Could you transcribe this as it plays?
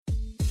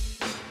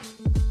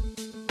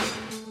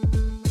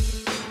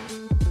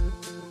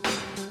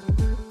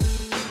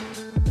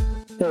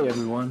Hey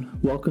everyone,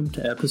 welcome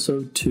to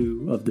episode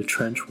 2 of the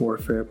Trench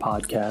Warfare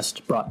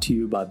podcast brought to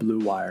you by Blue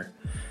Wire.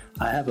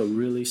 I have a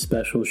really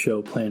special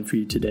show planned for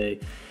you today,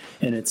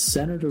 and it's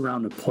centered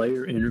around a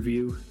player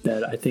interview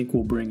that I think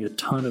will bring a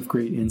ton of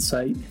great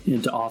insight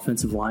into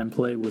offensive line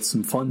play with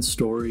some fun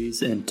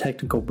stories and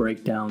technical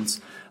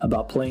breakdowns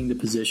about playing the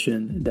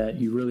position that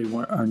you really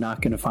are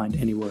not going to find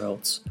anywhere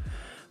else.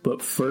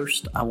 But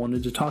first, I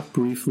wanted to talk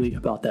briefly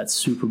about that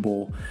Super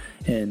Bowl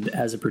and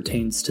as it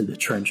pertains to the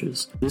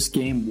trenches. This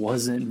game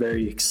wasn't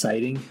very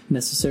exciting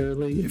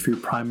necessarily if you're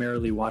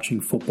primarily watching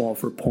football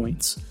for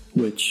points,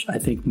 which I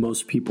think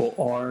most people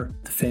are.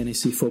 The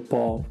fantasy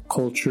football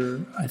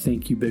culture, I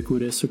think,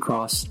 ubiquitous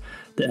across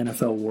the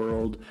NFL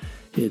world.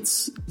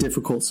 It's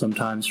difficult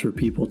sometimes for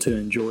people to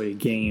enjoy a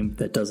game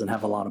that doesn't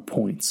have a lot of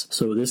points.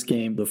 So this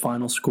game, the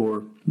final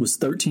score was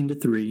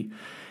 13-3.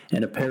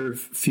 And a pair of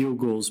field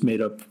goals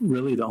made up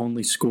really the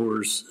only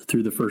scores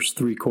through the first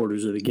 3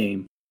 quarters of the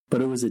game.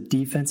 But it was a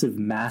defensive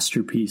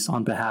masterpiece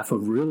on behalf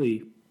of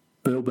really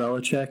Bill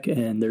Belichick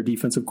and their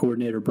defensive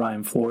coordinator,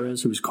 Brian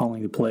Flores, who was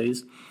calling the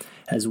plays,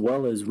 as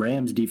well as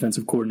Rams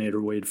defensive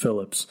coordinator, Wade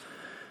Phillips.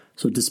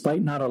 So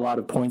despite not a lot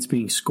of points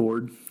being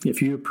scored,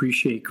 if you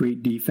appreciate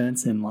great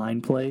defense and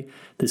line play,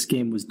 this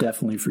game was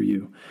definitely for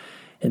you.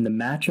 And the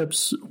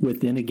matchups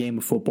within a game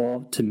of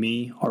football, to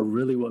me, are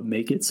really what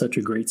make it such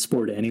a great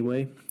sport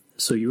anyway.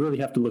 So you really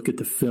have to look at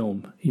the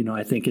film.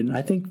 I think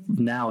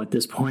now at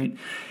this point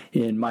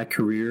in my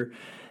career,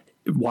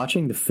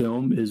 watching the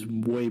film is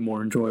way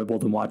more enjoyable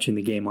than watching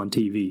the game on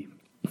TV.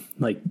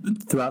 Like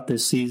throughout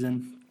this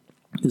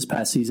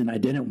past season, I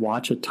didn't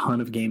watch a ton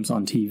of games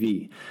on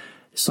TV.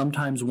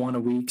 Sometimes one a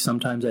week,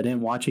 sometimes I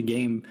didn't watch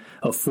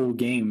a full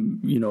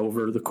game,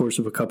 over the course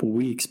of a couple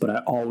weeks, but I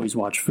always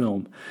watch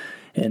film.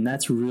 And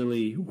that's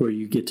really where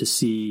you get to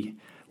see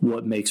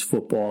what makes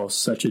football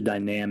such a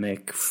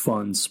dynamic,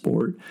 fun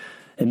sport.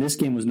 And this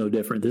game was no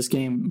different. This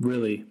game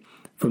really,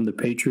 from the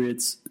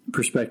Patriots'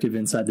 perspective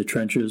inside the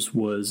trenches,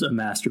 was a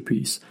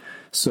masterpiece.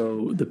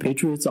 So the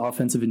Patriots'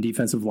 offensive and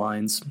defensive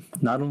lines,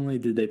 not only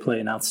did they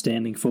play an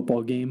outstanding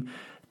football game,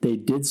 they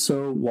did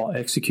so while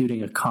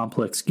executing a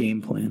complex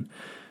game plan.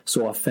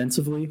 So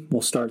offensively,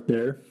 we'll start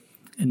there.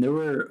 And there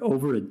were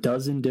over a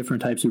dozen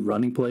different types of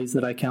running plays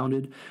that I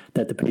counted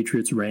that the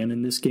Patriots ran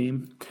in this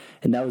game.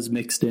 And that was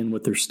mixed in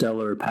with their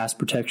stellar pass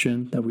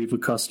protection that we've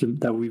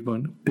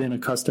been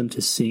accustomed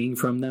to seeing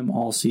from them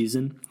all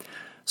season.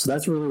 So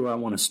that's really where I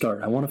want to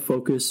start. I want to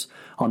focus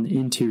on the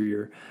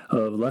interior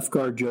of left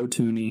guard Joe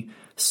Thuney,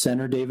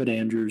 center David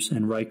Andrews,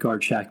 and right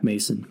guard Shaq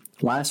Mason.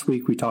 Last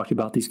week we talked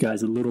about these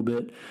guys a little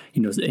bit.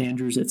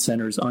 Andrews at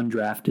center is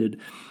undrafted.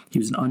 He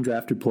was an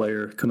undrafted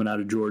player coming out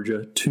of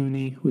Georgia.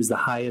 Thuney was the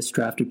highest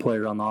drafted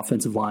player on the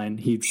offensive line.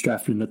 He was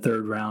drafted in the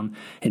 3rd round,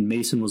 and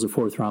Mason was a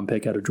 4th-round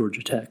pick out of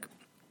Georgia Tech.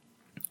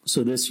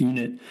 So this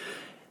unit,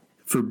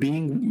 for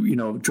being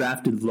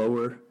drafted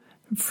lower,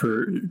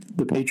 for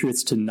the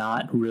Patriots to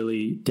not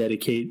really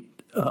dedicate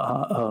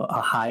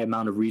a high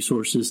amount of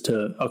resources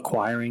to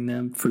acquiring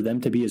them, for them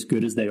to be as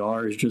good as they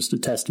are, is just a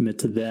testament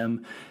to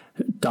them.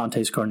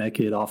 Dante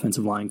Scarnecchia, the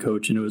offensive line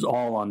coach, and it was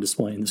all on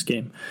display in this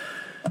game.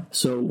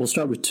 So we'll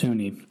start with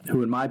Thuney,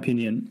 who in my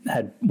opinion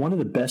had one of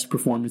the best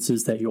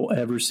performances that you'll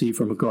ever see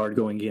from a guard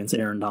going against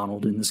Aaron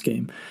Donald in this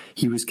game.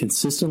 He was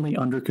consistently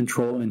under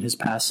control in his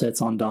pass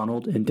sets on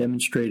Donald and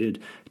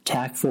demonstrated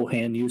tactful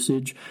hand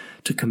usage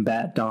to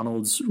combat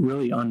Donald's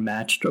really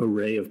unmatched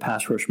array of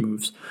pass rush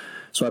moves.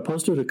 So I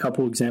posted a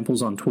couple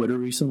examples on Twitter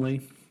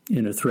recently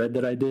in a thread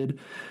that I did,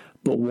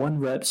 but one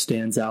rep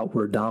stands out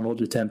where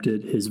Donald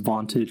attempted his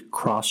vaunted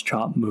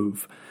cross-chop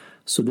move.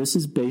 So this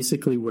is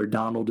basically where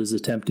Donald is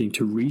attempting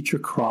to reach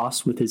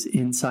across with his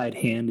inside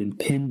hand and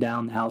pin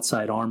down the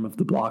outside arm of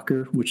the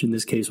blocker, which in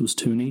this case was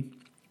Thuney.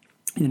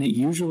 And it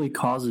usually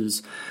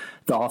causes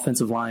the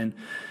offensive lineman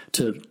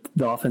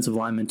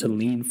to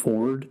lean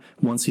forward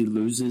once he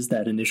loses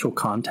that initial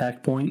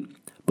contact point.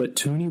 But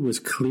Thuney was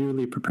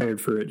clearly prepared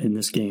for it in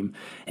this game,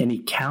 and he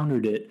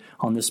countered it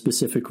on this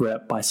specific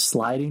rep by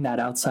sliding that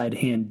outside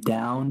hand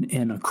down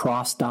and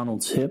across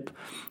Donald's hip,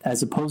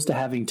 as opposed to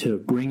having to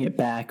bring it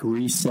back,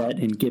 reset,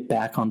 and get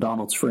back on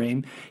Donald's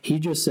frame. He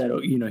just said,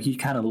 he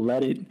kind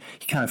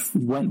of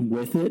went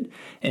with it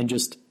and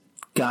just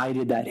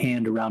guided that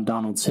hand around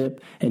Donald's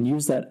hip and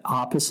used that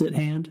opposite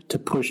hand to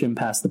push him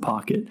past the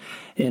pocket.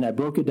 And I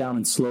broke it down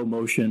in slow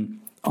motion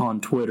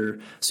on Twitter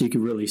so you could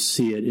really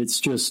see it.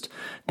 It's just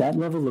that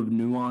level of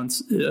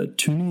nuance.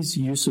 Thuney's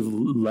use of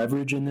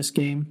leverage in this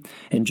game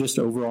and just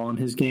overall in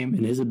his game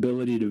and his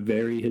ability to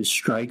vary his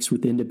strikes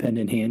with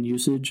independent hand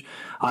usage,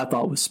 I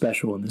thought was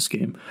special in this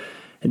game.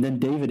 And then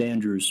David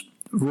Andrews,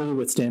 really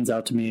what stands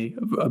out to me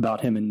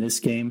about him in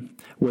this game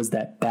was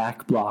that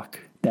back block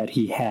that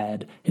he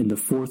had in the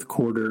 4th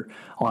quarter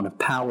on a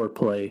power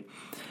play.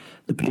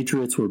 The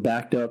Patriots were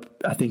backed up,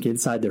 I think,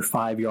 inside their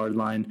 5-yard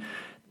line,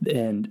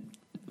 and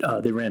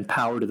they ran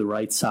power to the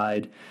right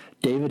side.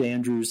 David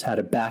Andrews had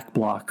a back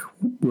block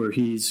where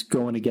he's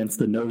going against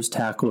the nose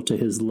tackle to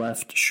his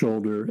left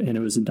shoulder, and it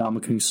was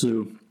Ndamukong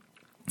Suh.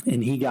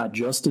 And he got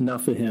just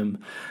enough of him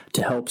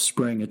to help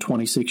spring a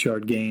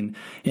 26-yard gain,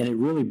 and it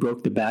really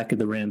broke the back of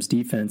the Rams'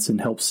 defense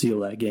and helped seal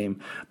that game.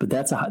 But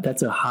that's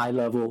a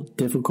high-level,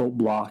 difficult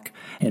block,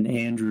 and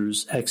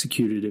Andrews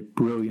executed it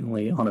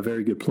brilliantly on a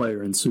very good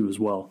player in Sue as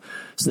well.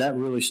 So that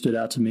really stood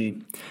out to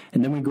me.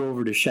 And then we go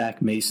over to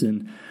Shaq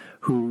Mason,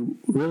 who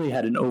really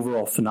had an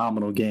overall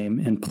phenomenal game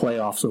and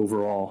playoffs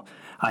overall.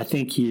 I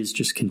think he is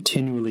just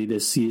continually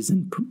this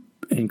season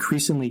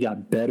increasingly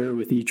got better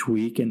with each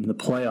week. And in the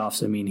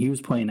playoffs, I mean, he was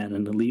playing at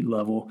an elite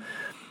level,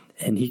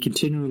 and he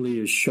continually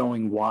is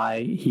showing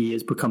why he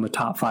has become a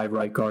top 5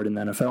 right guard in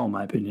the NFL, in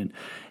my opinion.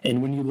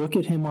 And when you look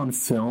at him on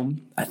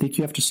film, I think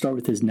you have to start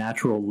with his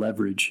natural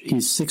leverage.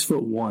 He's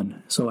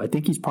 6'1", so I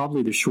think he's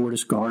probably the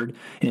shortest guard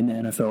in the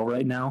NFL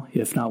right now,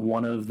 if not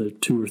one of the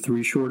 2 or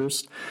 3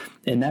 shortest.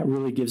 And that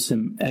really gives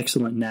him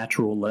excellent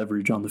natural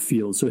leverage on the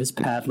field. So his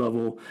pad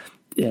level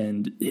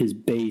and his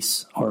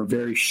base are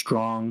very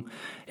strong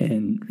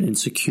and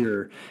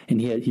secure, and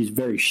he's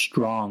very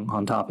strong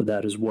on top of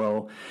that as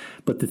well.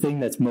 But the thing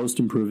that's most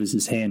improved is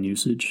his hand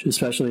usage,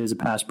 especially as a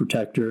pass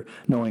protector,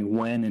 knowing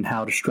when and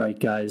how to strike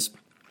guys.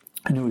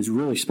 And it was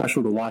really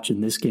special to watch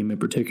in this game in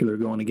particular,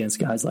 going against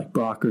guys like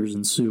Brockers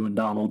and Sue and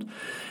Donald.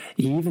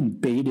 He even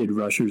baited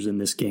rushers in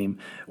this game,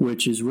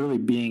 which is really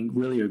being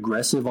really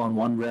aggressive on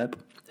one rep,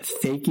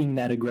 faking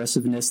that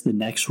aggressiveness the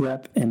next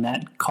rep, and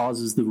that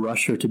causes the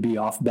rusher to be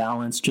off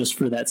balance just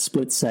for that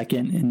split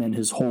second, and then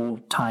his whole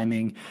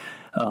timing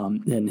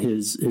and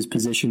his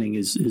positioning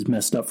is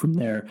messed up from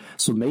there.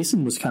 So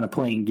Mason was kind of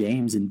playing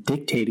games and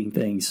dictating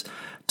things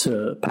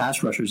to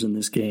pass rushers in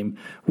this game,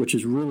 which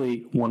is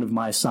really one of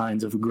my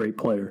signs of a great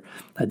player.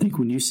 I think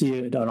when you see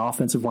an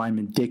offensive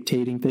lineman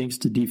dictating things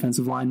to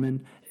defensive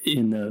linemen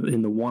in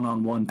the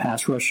one-on-one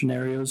pass rush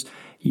scenarios,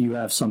 you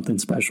have something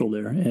special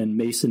there. And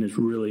Mason has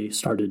really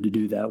started to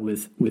do that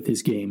with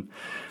his game.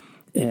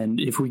 And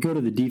if we go to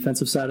the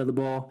defensive side of the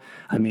ball,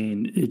 I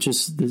mean,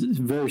 it's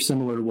very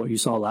similar to what you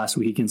saw last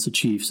week against the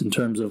Chiefs in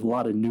terms of a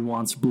lot of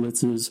nuanced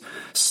blitzes,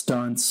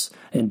 stunts,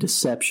 and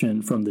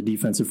deception from the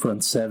defensive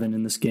front 7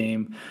 in this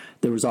game.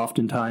 There was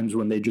often times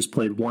when they just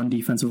played one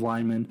defensive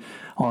lineman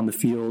on the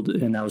field,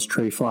 and that was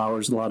Trey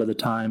Flowers a lot of the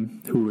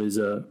time, who is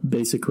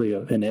basically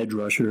an edge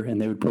rusher, and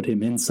they would put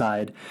him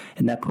inside,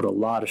 and that put a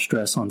lot of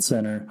stress on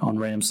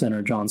Rams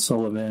center John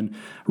Sullivan,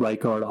 right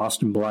guard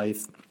Austin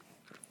Blythe.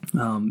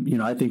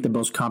 I think the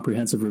most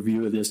comprehensive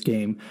review of this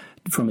game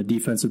from a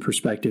defensive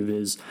perspective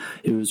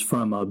it was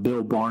from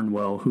Bill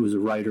Barnwell, who is a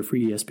writer for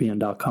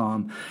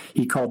ESPN.com.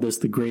 He called this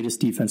the greatest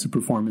defensive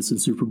performance in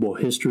Super Bowl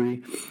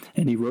history,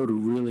 and he wrote a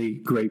really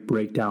great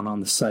breakdown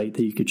on the site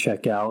that you could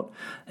check out,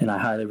 and I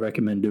highly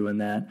recommend doing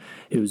that.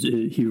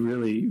 He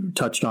really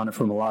touched on it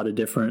from a lot of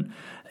different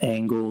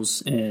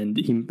angles, and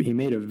he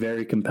made a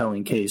very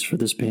compelling case for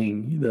this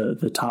being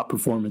the top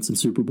performance in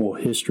Super Bowl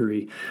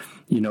history,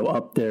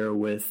 up there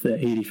with the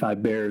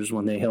 85 Bears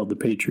when they held the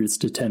Patriots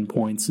to 10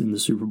 points in the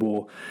Super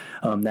Bowl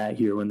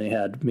that year when they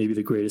had maybe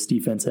the greatest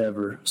defense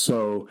ever.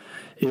 So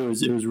it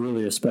was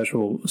really a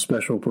special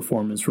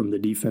performance from the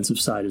defensive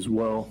side as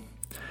well.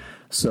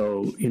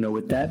 So,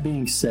 with that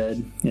being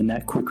said and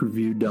that quick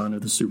review done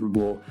of the Super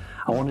Bowl,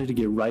 I wanted to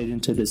get right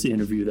into this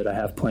interview that I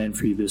have planned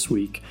for you this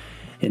week.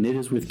 And it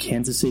is with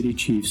Kansas City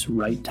Chiefs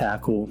right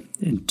tackle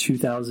and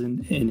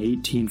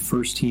 2018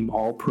 first-team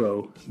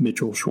All-Pro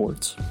Mitchell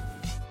Schwartz.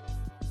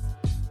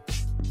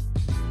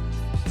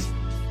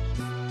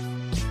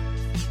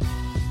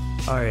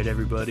 All right,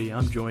 everybody.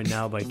 I'm joined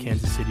now by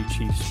Kansas City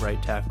Chiefs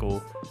right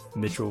tackle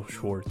Mitchell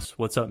Schwartz.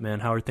 What's up, man?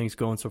 How are things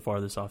going so far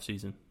this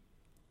offseason?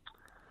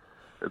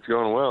 It's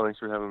going well. Thanks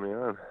for having me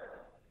on.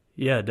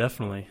 Yeah,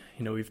 definitely.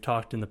 We've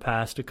talked in the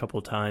past a couple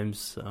of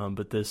times,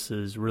 but this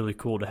is really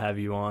cool to have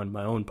you on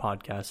my own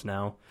podcast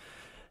now.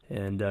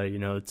 And,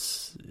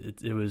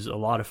 it was a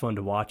lot of fun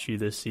to watch you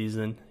this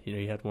season.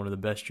 You had one of the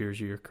best years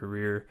of your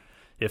career,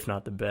 if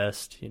not the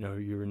best.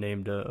 You were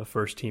named a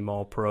first-team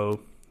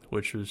All-Pro,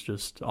 which was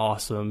just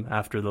awesome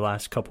after the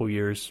last couple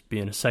years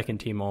being a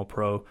second-team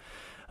All-Pro.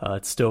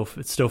 It's still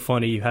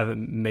funny you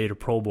haven't made a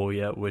Pro Bowl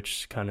yet,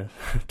 which kind of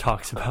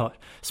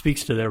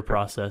speaks to their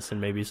process and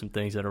maybe some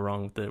things that are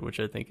wrong with it, which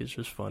I think is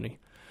just funny.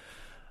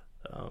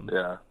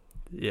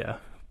 Yeah.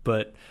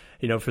 But,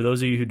 for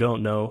those of you who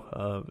don't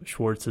know,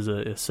 Schwartz is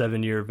a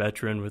 7-year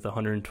veteran with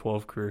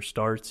 112 career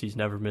starts. He's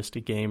never missed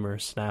a game or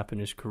a snap in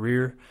his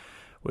career,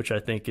 which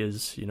I think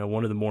is,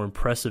 one of the more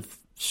impressive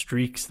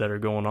streaks that are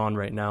going on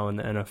right now in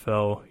the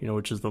NFL,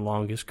 which is the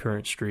longest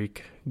current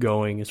streak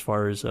going as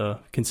far as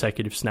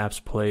consecutive snaps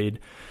played,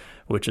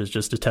 which is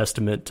just a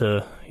testament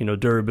to,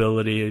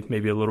 durability,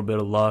 maybe a little bit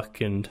of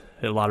luck and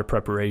a lot of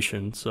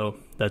preparation. So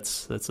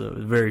that's a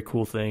very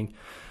cool thing.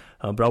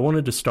 But I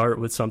wanted to start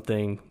with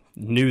something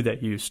new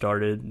that you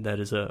started that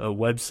is a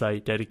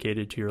website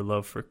dedicated to your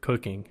love for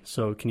cooking.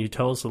 So can you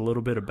tell us a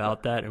little bit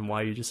about that and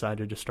why you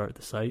decided to start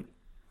the site?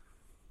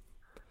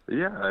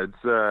 Yeah,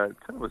 it's kind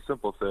of a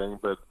simple thing,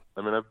 but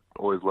I mean, I've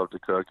always loved to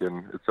cook,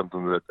 and it's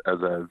something that as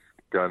I've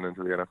gotten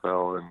into the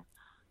NFL and,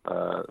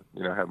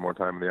 had more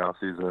time in the off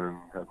season and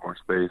had more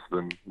space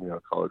than,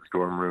 college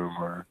dorm room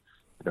or,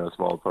 a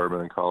small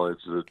apartment in college,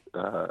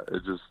 I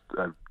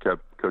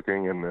kept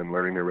cooking and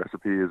learning new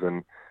recipes,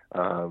 and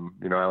I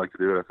like to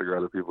do it. I figure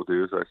other people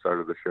do, so I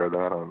started to share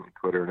that on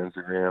Twitter and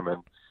Instagram,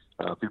 and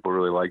people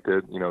really liked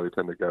it. They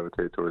tend to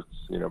gravitate towards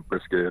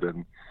brisket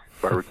and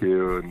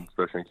barbecue, and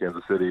especially in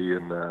Kansas City,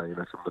 and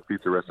some of the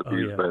pizza recipes. Oh,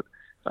 yeah. But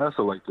I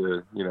also like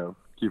to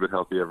keep it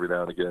healthy every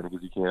now and again,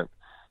 because you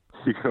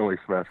can only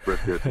smash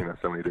brisket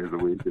so many days a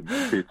week, and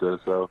pizza.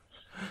 So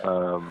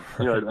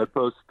I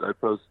post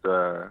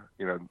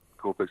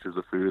cool pictures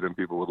of food, and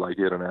people would like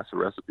it and ask for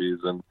recipes,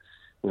 and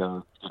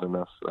get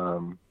enough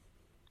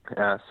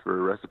ask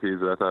for recipes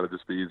that I thought it'd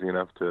just be easy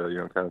enough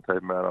to kind of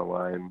type them out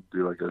online,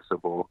 do like a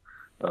simple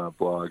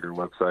blog or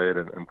website,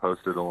 and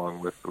post it along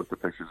with the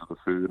pictures of the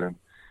food. And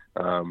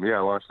I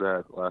launched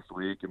that last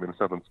week. I mean, it's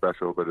nothing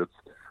special, but it's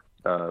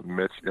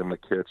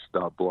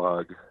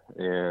mitchinthekitch.blog,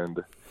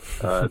 and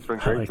it's been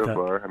great so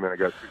far. I mean,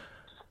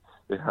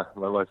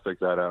 my wife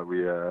picked that out.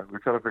 We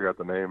trying to figure out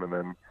the name, and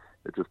then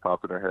it just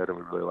popped in our head, and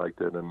we really liked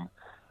it, and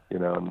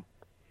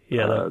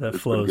that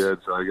flows. Been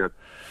good. So I got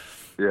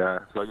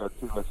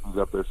 2 recipes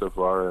up there so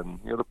far, and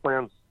the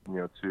plan's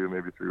 2,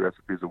 maybe 3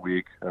 recipes a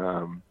week.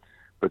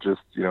 But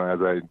just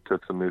as I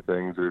took some new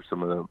things, or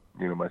some of the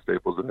my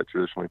staples that I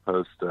traditionally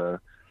post,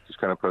 just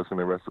kind of posting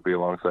the recipe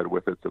alongside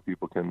with it, so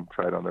people can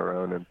try it on their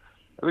own. And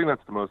I think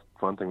that's the most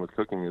fun thing with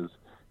cooking is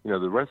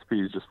the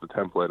recipe is just the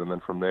template, and then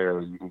from there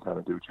you can kind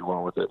of do what you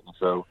want with it. And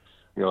so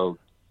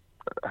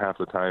half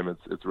the time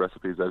it's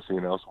recipes I've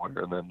seen elsewhere,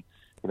 and then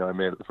I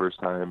made it the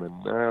first time,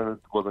 and it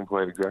wasn't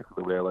quite exactly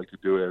the way I like to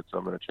do it, so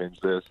I'm going to change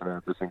this and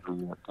add this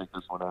ingredient, take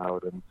this one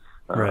out, and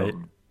right.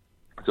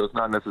 So it's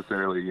not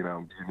necessarily you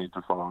need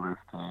to follow this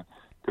to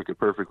cook it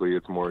perfectly.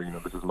 It's more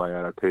this is my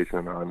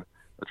adaptation on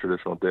a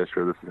traditional dish,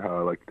 or this is how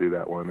I like to do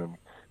that one. And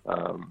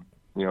I'm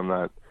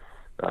not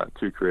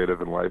too creative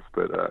in life,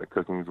 but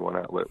cooking is one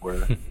outlet where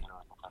I can kind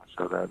of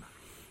show that.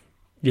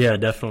 Yeah,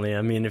 definitely.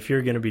 I mean, if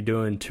you're going to be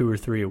doing 2 or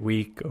 3 a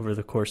week over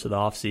the course of the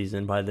off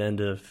season, by the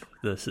end of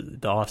the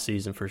off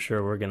season, for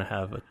sure, we're going to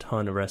have a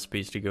ton of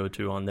recipes to go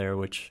to on there,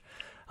 which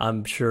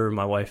I'm sure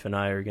my wife and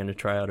I are going to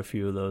try out a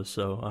few of those.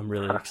 So I'm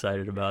really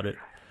excited about it.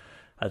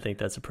 I think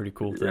that's a pretty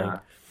cool thing. Yeah.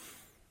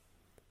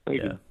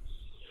 Thank you.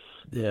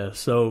 Yeah.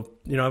 So,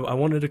 I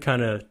wanted to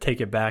kind of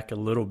take it back a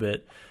little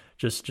bit,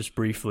 just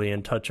briefly,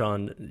 and touch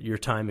on your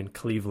time in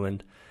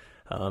Cleveland.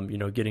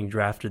 Getting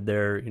drafted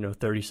there,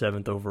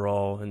 37th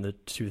overall in the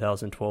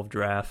 2012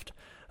 draft.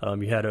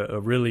 You had a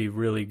really,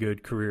 really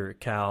good career at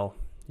Cal.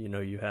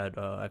 You had,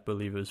 I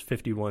believe it was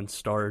 51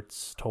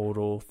 starts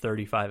total,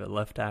 35 at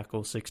left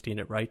tackle, 16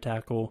 at right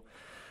tackle.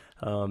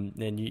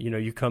 And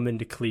you come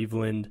into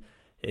Cleveland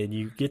and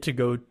you get to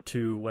go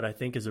to what I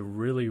think is a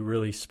really,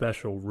 really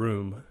special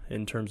room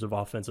in terms of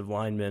offensive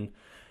linemen,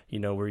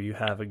 where you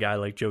have a guy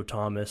like Joe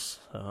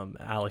Thomas,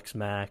 Alex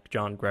Mack,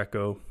 John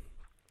Greco.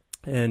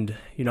 And,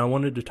 I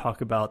wanted to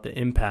talk about the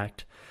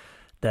impact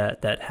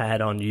that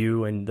had on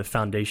you and the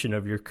foundation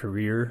of your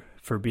career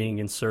for being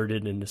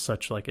inserted into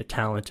such like a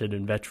talented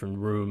and veteran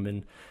room,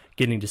 and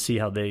getting to see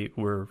how they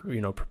were,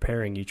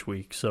 preparing each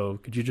week. So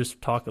could you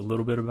just talk a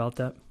little bit about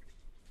that?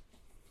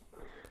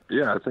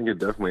 Yeah, I think it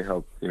definitely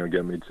helped,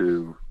 get me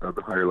to a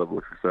higher level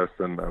of success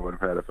than I would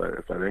have had if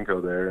I didn't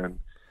go there. And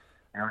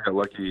I got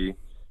lucky.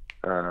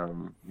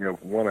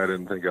 One, I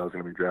didn't think I was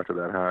going to be drafted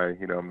that high.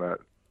 I'm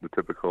not the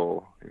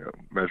typical,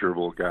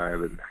 measurable guy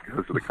that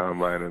goes to the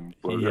combine and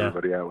blows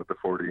everybody out with the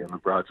 40 and the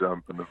broad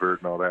jump and the vert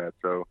and all that.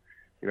 So,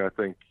 I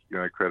think,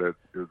 I credit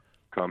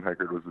Tom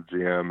Heckard was the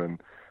GM,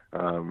 and,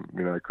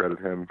 I credit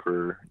him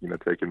for,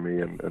 taking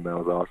me, and that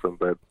was awesome.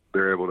 But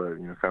they're able to,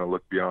 kind of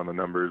look beyond the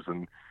numbers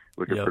and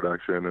look at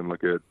production and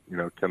look at,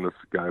 can this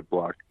guy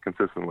block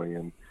consistently?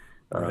 And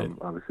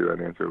obviously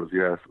that answer was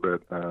yes.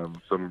 But so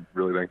I'm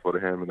really thankful to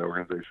him and the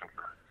organization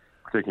for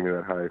taking me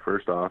that high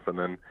first off. And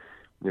then,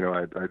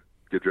 I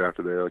get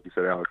drafted there. Like you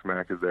said, Alex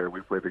Mack is there. We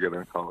played together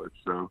in college.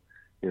 So,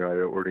 I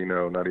already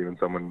know not even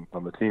someone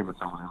on the team, but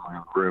someone in my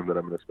own room that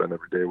I'm going to spend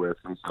every day with.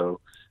 And so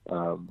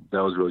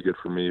that was really good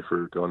for me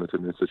for going into a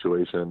new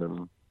situation,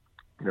 and,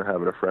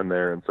 having a friend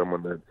there and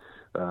someone that,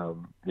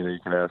 you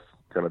can ask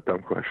kind of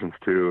dumb questions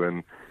to,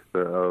 and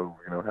how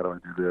do I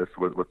do this?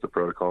 What's the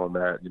protocol on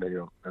that? You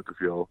don't have to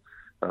feel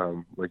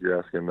like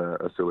you're asking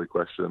a silly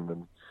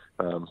question. And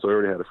so I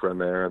already had a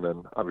friend there, and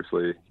then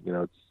obviously,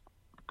 it's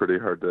pretty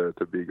hard to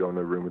be going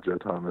to a room with Joe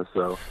Thomas.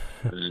 So,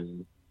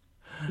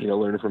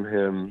 learning from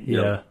him,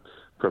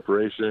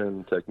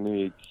 preparation,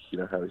 technique,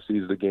 how he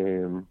sees the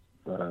game.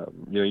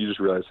 You just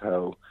realize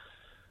how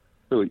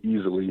really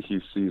easily he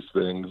sees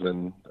things,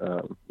 and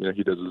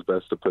he does his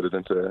best to put it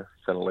into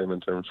kind of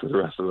layman terms for the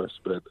rest of us.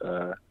 But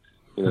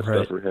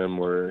stuff for him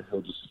where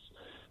he'll just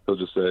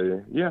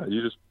say,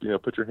 you just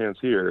put your hands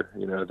here.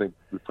 I think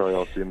we've probably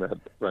all seen that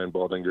Ryan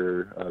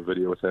Baldinger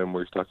video with him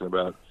where he's talking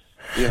about,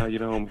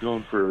 I'm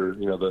going for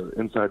the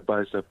inside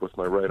bicep with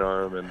my right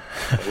arm, and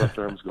my left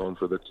arm's going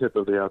for the tip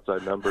of the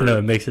outside number. No,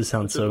 it makes it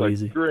sound so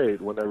easy.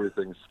 Great when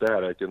everything's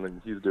static, and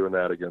then he's doing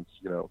that against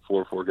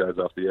 4 guys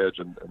off the edge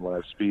and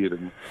live speed,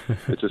 and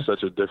it's just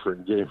such a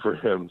different game for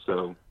him.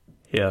 So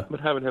Yeah. But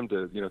having him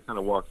to, kind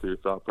of walk through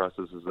thought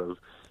processes of,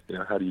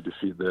 how do you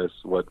defeat this?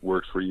 What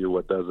works for you?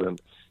 What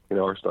doesn't?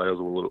 Our styles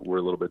were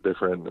a little bit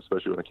different,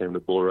 especially when it came to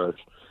bull rush.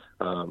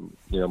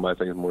 My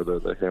thing is more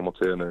the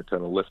Hamilton or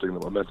kind of lifting the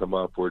momentum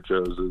up, where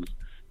Joe's is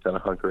kind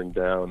of hunkering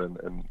down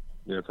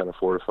and kind of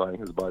fortifying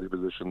his body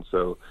position.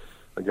 So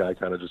the guy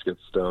kind of just gets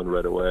stoned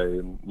right away.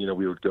 And,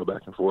 we would go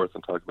back and forth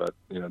and talk about,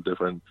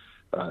 different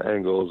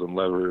angles and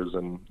levers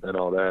and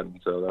all that. And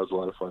so that was a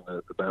lot of fun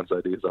to bounce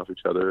ideas off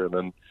each other. And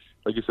then,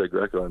 like you said,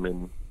 Greco,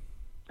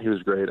 he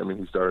was great.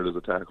 He started as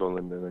a tackle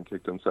and then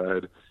kicked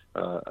inside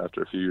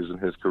after a few years in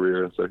his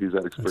career. And so he's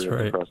had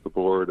experience across the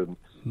board. And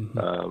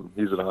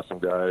he's an awesome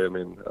guy.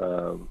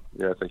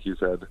 I think he's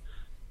had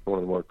one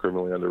of the more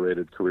criminally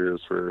underrated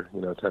careers for,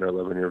 10 or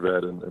 11-year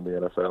vet in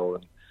the NFL.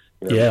 And,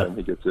 every time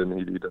he gets in,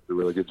 he does a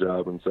really good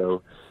job. And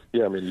so,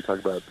 you talk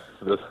about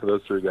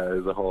those three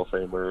guys, a Hall of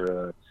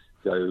Famer,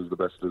 guy who's the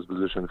best at his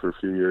position for a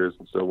few years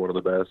and still one of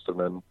the best. And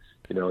then,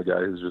 a guy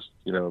who's just,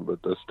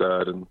 the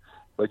stud. And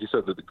like you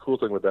said, the cool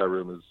thing with that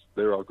room is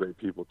they're all great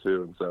people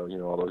too. And so,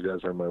 all those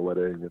guys are in my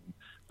wedding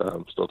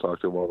and still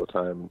talk to them all the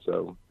time. And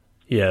so,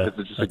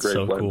 it's just a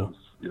great blend of,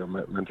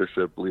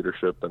 mentorship,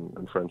 leadership,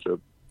 and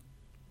friendship.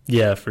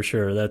 Yeah, for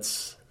sure.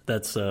 That's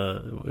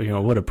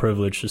what a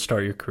privilege to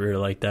start your career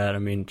like that.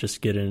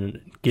 Just getting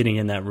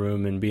in that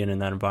room and being in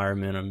that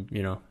environment,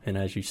 and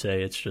as you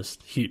say, it's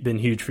just been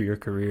huge for your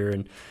career,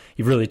 and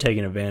you've really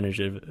taken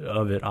advantage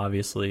of it,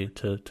 obviously,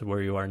 to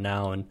where you are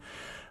now. And,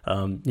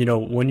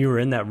 when you were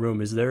in that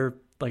room, is there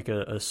like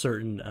a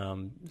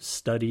certain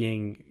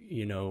studying,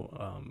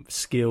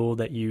 skill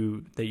that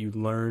you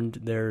learned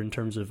there in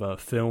terms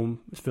of film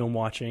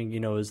watching?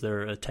 Is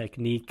there a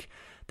technique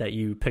that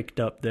you picked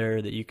up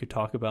there that you could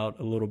talk about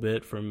a little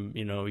bit from,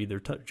 either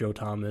Joe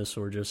Thomas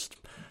or just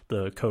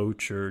the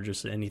coach or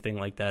just anything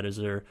like that? Is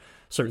there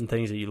certain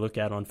things that you look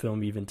at on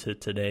film even to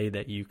today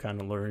that you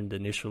kind of learned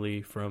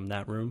initially from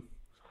that room?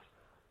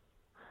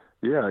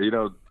 Yeah,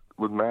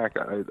 with Mac,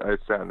 I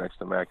sat next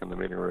to Mac in the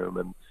meeting room,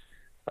 and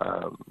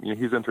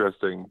he's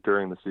interesting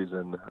during the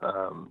season.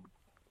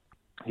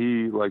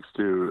 He likes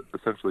to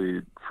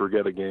essentially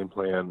forget a game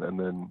plan and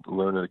then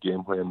learn a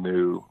game plan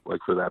new, like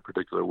for that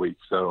particular week.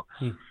 So,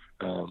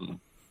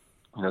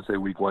 say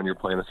week one, you're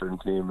playing a certain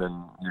team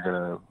and you're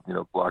going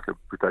to, block a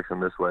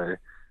protection this way.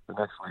 The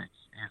next week,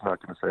 he's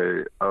not going to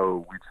say,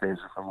 oh, we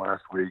changed it from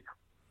last week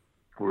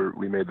where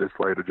we made this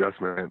slight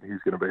adjustment. He's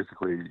going to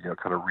basically,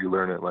 kind of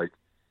relearn it. Like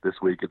this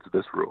week, it's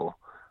this rule.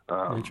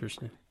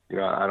 Interesting.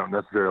 I don't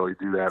necessarily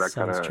do that. I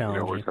kind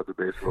of, work out the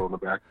base rule in the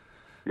back.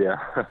 Yeah,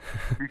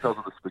 he calls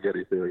it the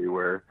spaghetti theory,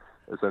 where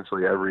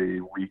essentially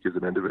every week is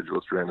an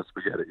individual strand of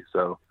spaghetti.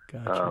 So,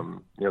 gotcha.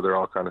 They're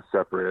all kind of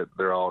separate.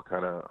 They're all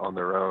kind of on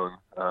their own.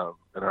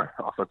 And our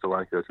offensive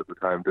line coach at the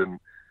time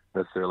didn't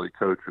necessarily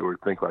coach or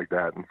think like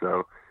that. And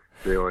so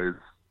they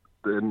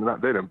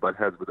didn't butt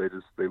heads, but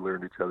they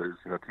learned each other's,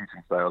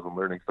 teaching styles and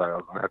learning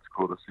styles. And that's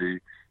cool to see,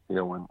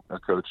 when a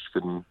coach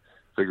can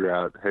figure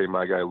out, hey,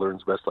 my guy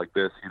learns best like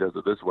this. He does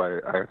it this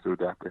way. I have to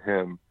adapt to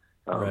him.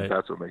 Right.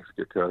 That's what makes a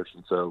good coach.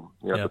 And so,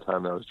 at the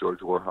time that was George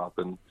Warhop,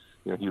 and,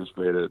 he was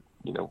great at,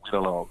 we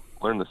don't all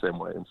learn the same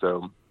way. And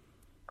so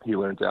he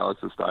learns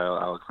Alex's style,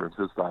 Alex learns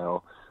his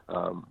style.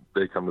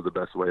 They come to the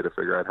best way to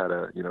figure out how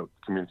to,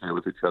 communicate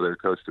with each other,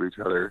 coach to each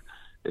other.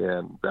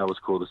 And that was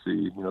cool to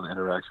see, the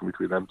interaction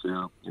between them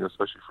two,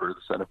 especially for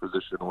the center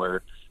position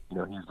where,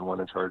 he's the one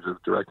in charge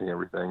of directing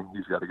everything.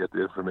 He's got to get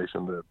the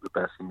information the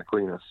best and the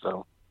cleanest.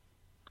 So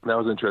that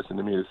was interesting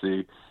to me to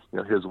see,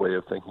 his way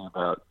of thinking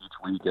about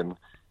each week and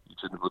each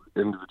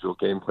individual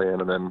game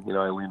plan. And then,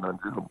 I leaned on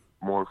Drew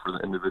more for the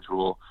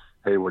individual,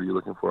 hey, what are you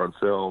looking for on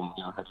film?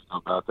 How do you go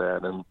about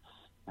that? And,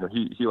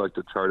 he liked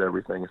to chart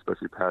everything,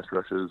 especially pass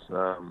rushes.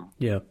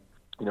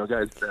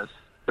 Guys'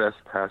 best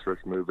pass rush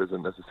move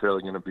isn't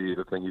necessarily going to be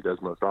the thing he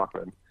does most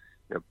often.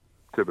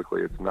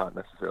 Typically it's not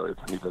necessarily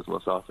the thing he does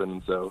most often.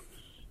 And so,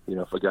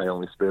 if a guy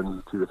only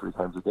spins 2 to 3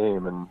 times a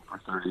game and for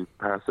 30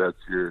 pass sets,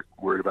 you're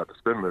worried about the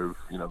spin move,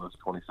 those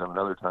 27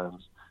 other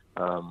times,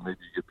 maybe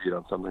you get beat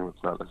on something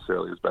that's not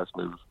necessarily his best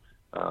move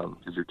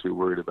because you're too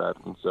worried about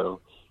it. And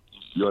so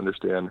you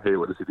understand, hey,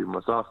 what does he do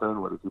most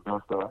often? What is he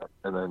best at?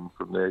 And then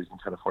from there, you can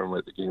kind of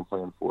formulate the game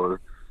plan for,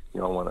 I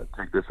want to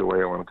take this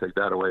away, I want to take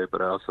that away,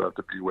 but I also have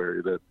to be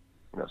wary that,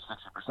 60%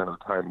 of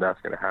the time that's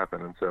going to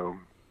happen. And so,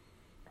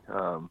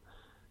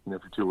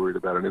 if you're too worried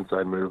about an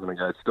inside move and a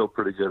guy's still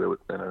pretty good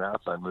at an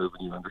outside move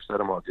and you underset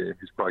him all game,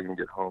 he's probably going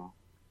to get home,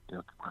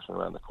 pushing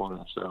around the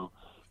corner. So,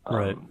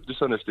 right.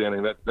 Just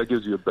understanding that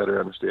gives you a better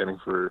understanding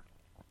for,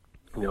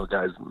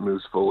 guys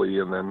moves fully.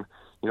 And then,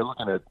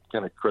 looking at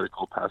kind of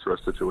critical pass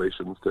rush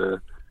situations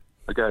to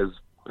a guy's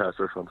pass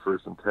rush on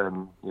 1st and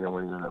 10,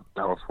 when you're in a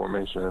balanced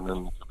formation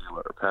and it could be a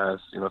letter pass,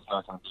 it's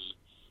not going to be,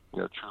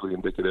 truly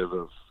indicative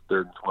of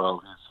 3rd and 12.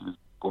 He's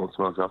blowing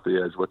smokes off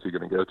the edge. What's he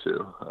going to go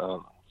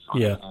to?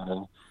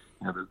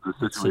 The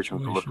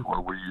situations to look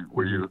for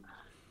where you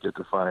get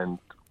to find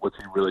what's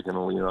he really going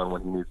to lean on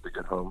when he needs to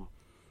get home.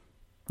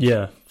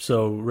 Yeah,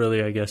 so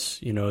really, I guess,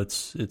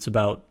 it's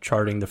about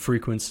charting the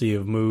frequency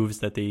of moves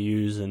that they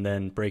use and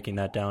then breaking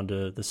that down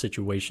to the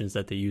situations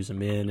that they use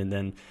them in. And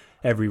then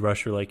every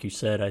rusher, like you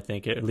said, I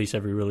think at least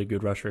every really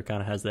good rusher kind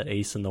of has that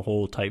ace in the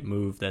hole type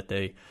move that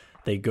they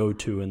go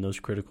to in those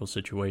critical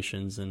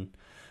situations. And,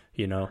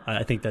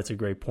 I think that's a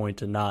great point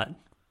to not,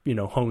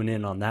 hone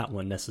in on that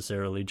one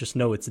necessarily. Just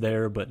know it's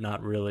there, but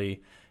not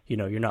really,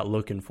 you're not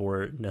looking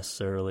for it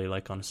necessarily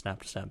like on a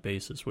snap-to-snap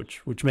basis,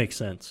 which makes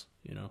sense,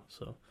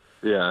 so.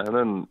 Yeah, and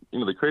then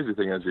the crazy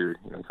thing as you're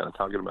kind of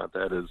talking about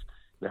that is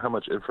how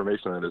much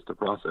information that is to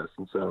process,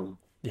 and so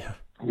yeah,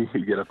 you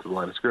get up to the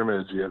line of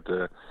scrimmage, you have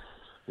to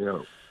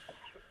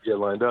get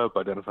lined up,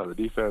 identify the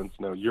defense,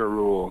 know your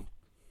rule,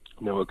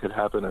 know what could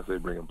happen if they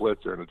bring a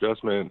blitz or an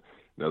adjustment,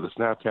 know the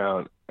snap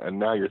count, and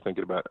now you're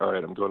thinking about, all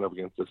right, I'm going up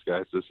against this guy,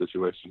 it's this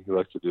situation, he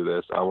likes to do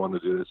this, I want to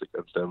do this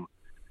against him.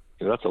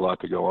 That's a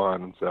lot to go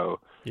on, and so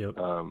yep.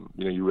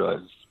 You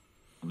realize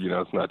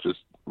it's not just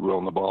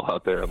rolling the ball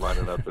out there and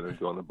lining up and then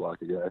going to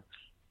block a guy.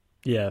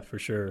 Yeah, for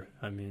sure.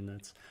 I mean,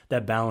 that's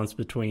that balance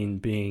between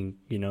being,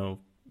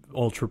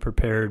 ultra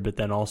prepared, but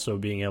then also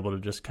being able to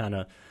just kind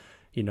of,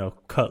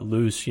 cut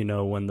loose,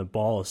 when the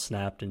ball is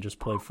snapped and just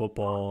play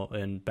football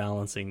and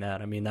balancing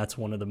that. I mean, that's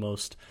one of the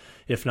most,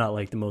 if not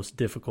like the most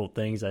difficult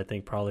things, I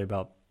think, probably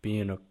about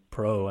being a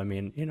pro. I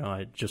mean,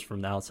 I just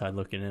from the outside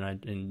looking in,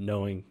 and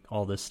knowing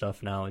all this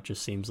stuff now, it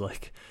just seems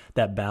like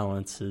that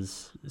balance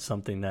is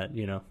something that,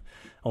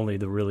 only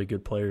the really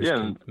good players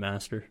can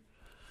master.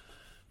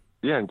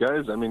 Yeah, and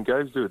guys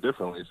do it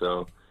differently.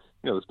 So,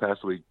 this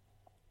past week,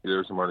 there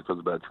were some articles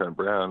about Trent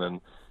Brown,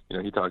 and,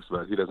 he talks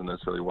about he doesn't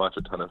necessarily watch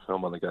a ton of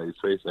film on the guy he's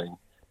facing.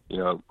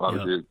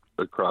 Obviously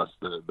across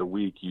the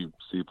week, you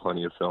see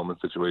plenty of film and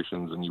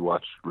situations, and you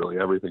watch really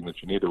everything that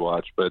you need to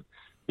watch, but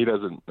he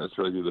doesn't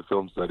necessarily do the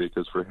film study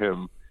because for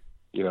him,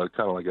 it's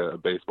kind of like a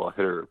baseball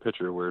hitter or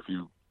pitcher where if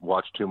you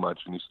watch too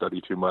much and you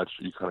study too much,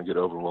 you kind of get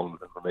overwhelmed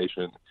with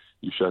information.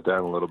 You shut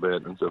down a little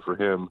bit. And so for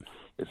him,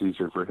 it's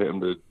easier for him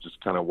to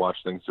just kind of watch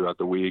things throughout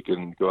the week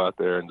and go out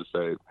there and just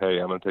say, hey,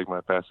 I'm going to take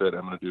my pass set.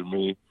 I'm going to do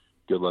me.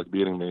 Good luck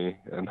beating me.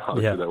 And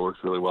obviously that works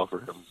really well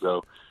for him.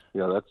 So,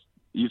 that's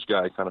each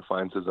guy kind of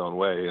finds his own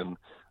way. And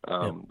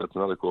that's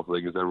another cool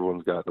thing is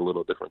everyone's got a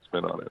little different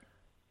spin on it.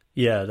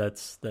 Yeah,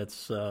 that's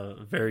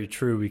very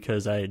true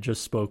because I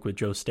just spoke with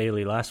Joe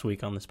Staley last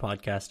week on this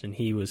podcast, and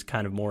he was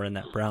kind of more in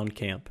that Brown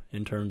camp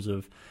in terms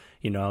of,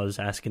 I was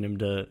asking him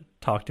to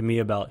talk to me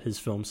about his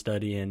film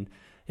study, and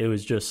it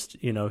was just,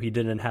 he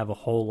didn't have a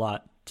whole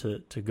lot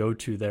to go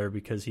to there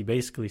because he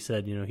basically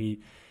said,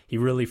 he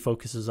really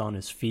focuses on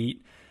his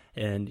feet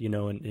and,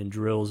 in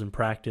drills and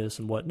practice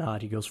and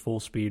whatnot. He goes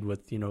full speed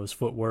with, his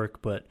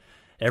footwork, but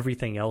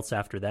everything else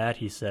after that,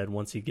 he said,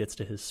 once he gets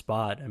to his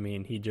spot, I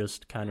mean, he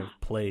just kind of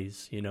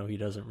plays, he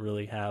doesn't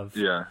really have,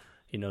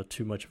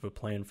 too much of a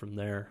plan from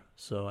there.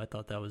 So I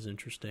thought that was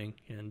interesting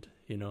and,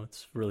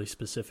 it's really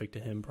specific to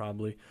him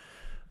probably.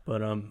 But,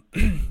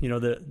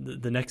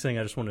 the next thing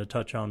I just wanted to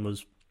touch on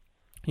was,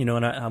 and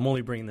I'm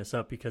only bringing this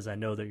up because I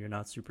know that you're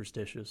not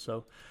superstitious.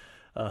 So,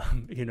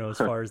 as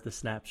far as the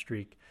snap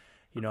streak,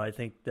 I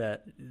think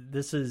that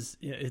this is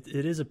it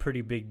is a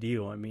pretty big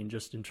deal. I mean,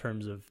 just in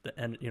terms of the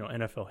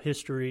NFL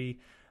history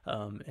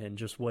and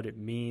just what it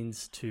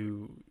means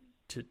to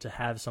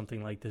have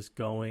something like this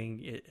going.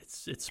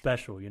 It's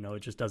special. It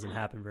just doesn't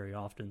happen very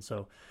often.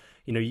 So,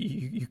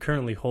 you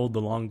currently hold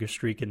the longest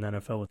streak in the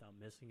NFL without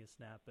missing a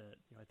snap.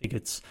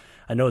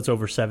 I know it's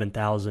over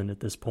 7,000 at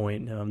this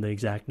point. The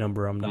exact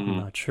number I'm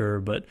not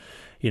sure, but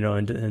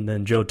and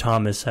then Joe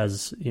Thomas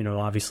has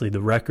obviously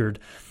the record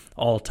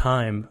all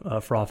time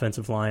for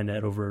offensive line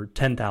at over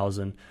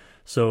 10,000.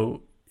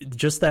 So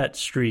just that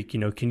streak,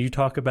 can you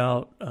talk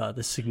about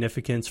the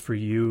significance for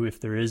you, if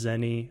there is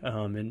any,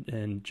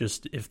 and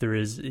just if there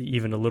is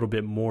even a little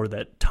bit more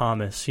that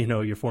Thomas,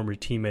 your former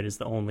teammate, is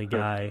the only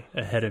guy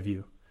ahead of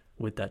you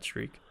with that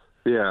streak?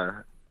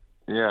 Yeah.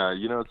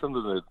 It's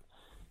something that,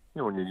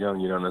 when you're young,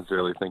 you don't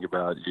necessarily think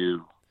about.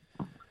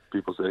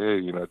 People say,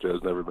 hey,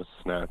 Joe's never missed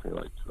a snap. And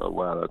you're like, oh,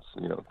 wow, that's,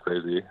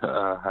 crazy.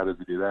 How does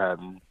he do that?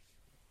 And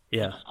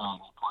yeah.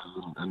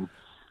 And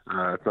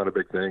it's not a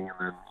big thing.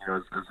 And then,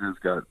 as he's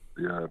got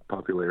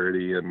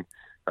popularity and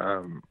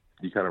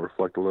you kind of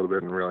reflect a little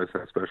bit and realize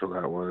how special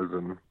that was.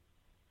 And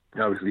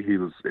obviously he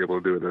was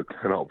able to do it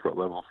at an all-pro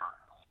level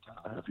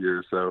for 2.5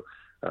 years. So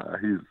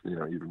he's,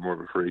 even more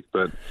of a freak.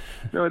 But,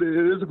 it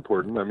is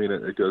important. I mean,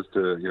 it goes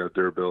to,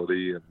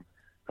 durability and,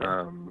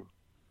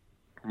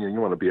 you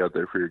want to be out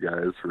there for your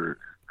guys, for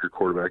your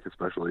quarterback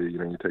especially.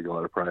 You take a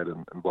lot of pride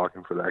in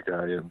blocking for that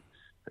guy. And,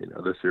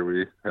 this year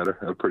we had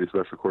a pretty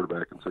special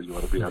quarterback, and so you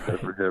want to be out there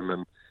for him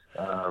and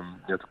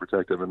you have to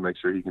protect him and make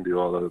sure he can do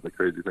all the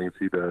crazy things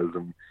he does.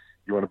 And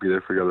you want to be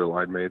there for your other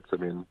line mates. I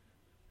mean,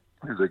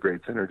 there's a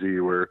great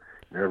synergy where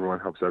everyone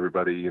helps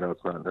everybody.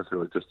 It's not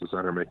necessarily just the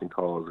center making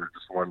calls or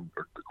just one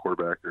or the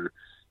quarterback or,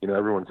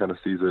 everyone kind of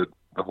sees it,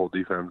 the whole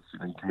defense.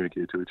 You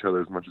communicate to each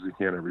other as much as you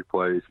can every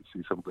play if you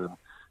see something.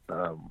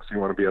 So you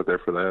want to be out there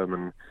for them.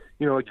 And,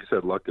 like you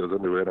said, luck goes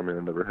into it. I mean,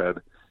 I never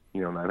had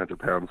 900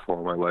 pounds fall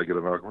on my leg at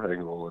an awkward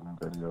angle,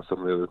 and some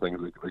of the other things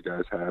that the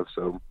guys have.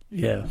 So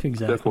yeah,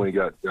 exactly. Definitely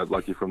got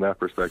lucky from that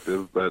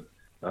perspective. But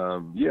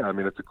yeah, I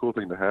mean, it's a cool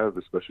thing to have,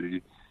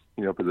 especially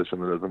a position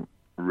that doesn't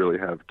really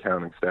have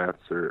counting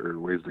stats or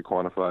ways to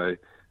quantify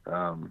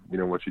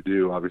what you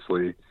do.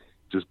 Obviously,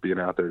 just being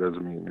out there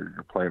doesn't mean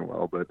you're playing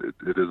well, but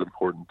it is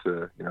important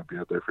to be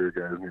out there for your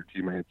guys and your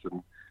teammates.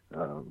 And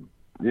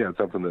yeah, it's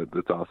something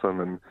that's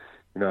awesome.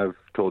 And I've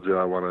told Joe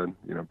I want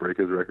to break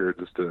his record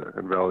just to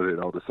invalidate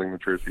all the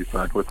signatures he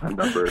signed with my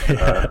number.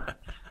 To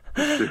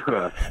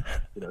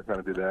kind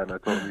of do that. And I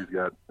told him he's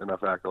got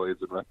enough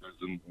accolades and records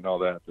and all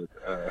that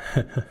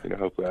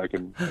hopefully I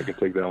can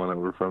take that one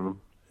over from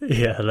him.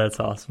 Yeah, that's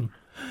awesome.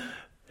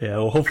 Yeah,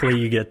 well, hopefully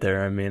you get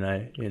there. I mean,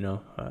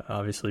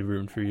 obviously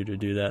rooting for you to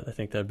do that. I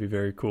think that'd be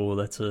very cool.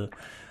 That's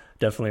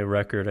definitely a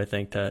record. I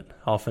think that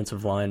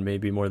offensive line,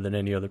 maybe more than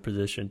any other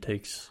position,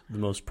 takes the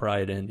most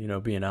pride in,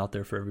 being out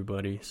there for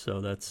everybody.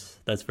 So that's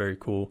very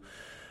cool.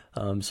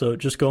 So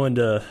just go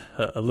into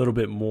a little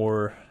bit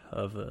more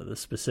of the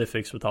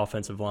specifics with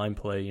offensive line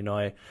play.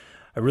 I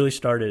really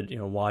started,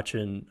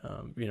 watching,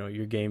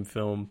 your game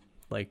film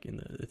like in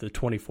the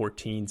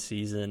 2014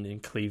 season in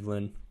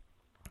Cleveland.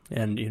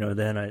 And,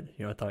 then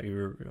I thought you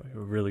were a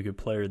really good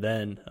player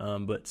then.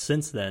 But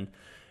since then,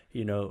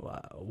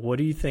 what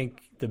do you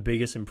think the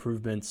biggest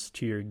improvements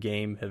to your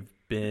game have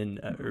been,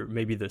 or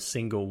maybe the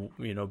single,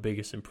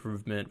 biggest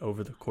improvement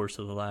over the course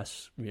of the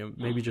last,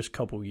 maybe just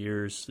couple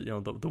years,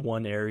 the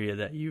one area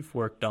that you've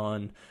worked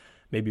on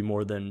maybe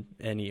more than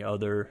any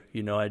other?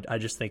 I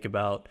just think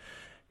about,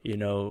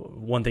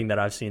 one thing that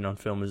I've seen on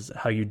film is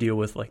how you deal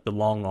with like the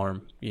long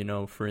arm,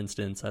 for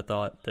instance. I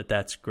thought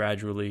that's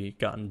gradually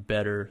gotten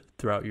better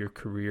throughout your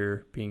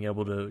career, being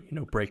able to,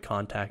 break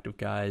contact of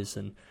guys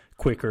and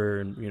quicker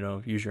and,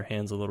 use your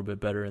hands a little bit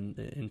better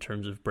in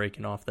terms of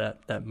breaking off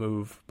that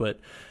move.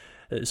 But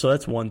so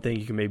that's one thing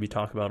you can maybe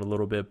talk about a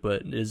little bit,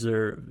 but is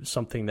there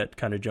something that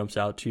kind of jumps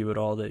out to you at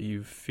all that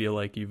you feel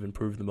like you've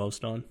improved the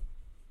most on?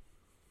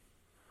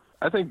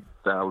 I think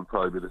that would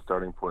probably be the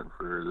starting point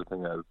for the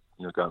thing I've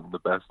gotten the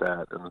best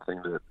at, and the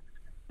thing that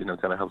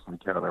kind of helps me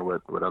counter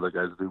what other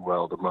guys do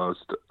well the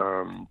most.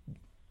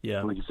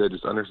 Yeah, like you said,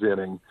 just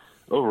understanding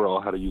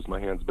overall how to use my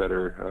hands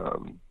better.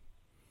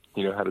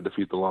 How to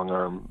defeat the long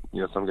arm.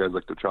 Some guys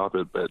like to chop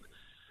it, but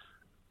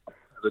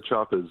the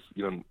chop is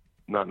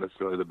not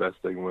necessarily the best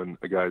thing when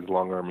a guy's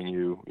long arming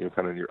you.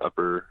 Kind of in your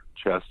upper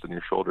chest and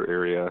your shoulder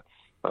area.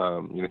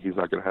 He's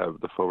not going to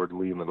have the forward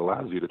lean that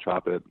allows you to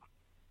chop it.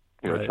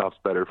 Right. Chop's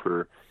better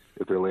for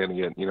if they're landing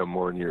it,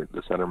 more in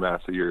the center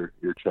mass of your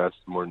chest,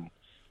 more in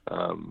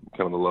kind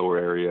of the lower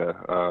area.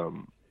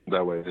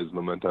 That way his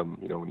momentum,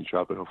 when you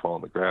chop it, he'll fall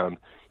on the ground.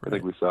 Right. I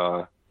think we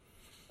saw,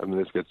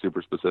 this gets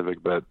super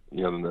specific, but,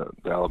 in the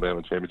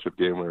Alabama championship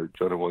game where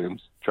Jonah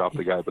Williams chopped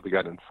the guy, but the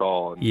guy didn't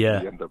fall. And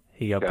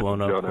he got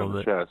blown up Jonah a little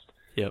in bit. The chest.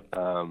 Yep.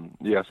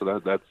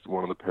 So that's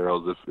one of the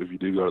perils. If you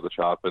do go to the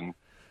chop and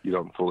you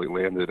don't fully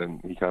land it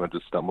and he kind of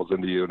just stumbles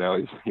into you, now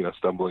he's,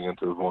 stumbling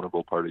into a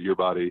vulnerable part of your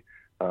body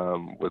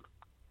with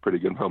pretty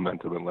good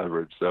momentum and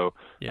leverage. So,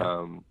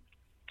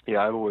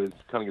 I've always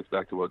kind of gets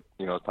back to what,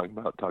 I was talking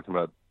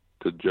about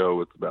to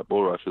Joe about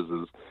bull rushes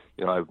is,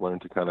 I've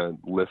learned to kind of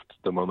lift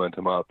the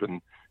momentum up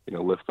and,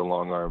 lift the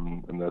long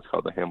arm, and that's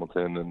called the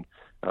Hamilton. And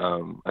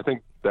I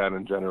think that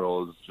in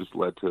general has just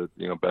led to,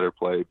 better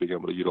play, being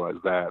able to utilize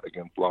that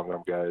against long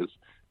arm guys,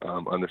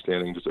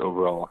 understanding just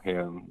overall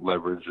hand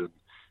leverage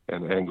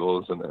and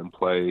angles and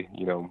play.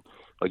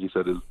 Like you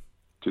said, is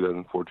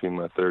 2014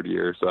 my third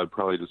year, so I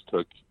probably just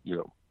took,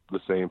 the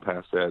same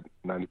pass set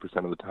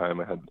 90% of the time.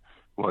 I had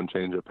one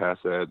change of pass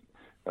set,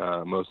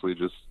 mostly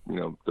just,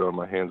 throwing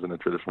my hands in a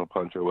traditional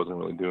punch. I wasn't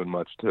really doing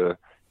much to,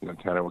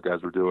 counter what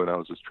guys were doing. I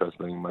was just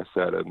trusting my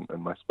set and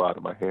my spot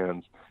in my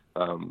hands.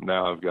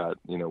 Now I've got,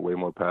 way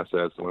more pass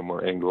sets, way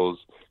more angles,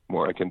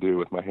 more I can do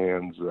with my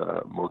hands,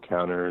 more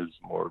counters,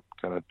 more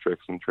kind of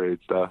tricks and trade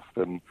stuff.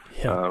 And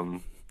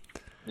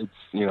it's,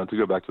 to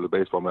go back to the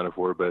baseball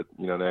metaphor, but,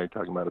 now you're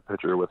talking about a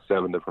pitcher with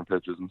 7 different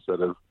pitches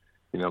instead of,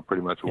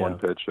 pretty much one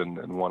pitch and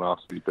one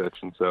off-speed pitch.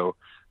 And so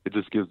it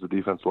just gives the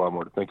defense a lot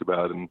more to think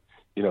about, and,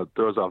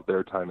 throws off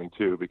their timing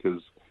too,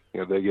 because,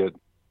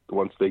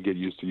 once they get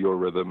used to your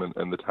rhythm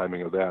and the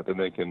timing of that, then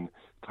they can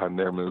time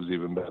their moves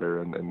even better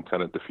and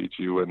kind of defeat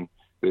you. And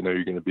they know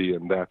you're going to be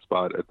in that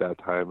spot at that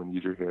time and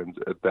use your hands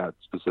at that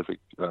specific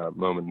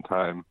moment in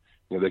time.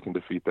 They can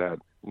defeat that,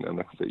 I'm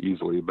not going to say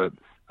easily, but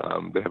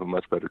they have a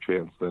much better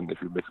chance than if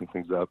you're mixing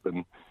things up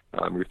and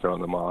you're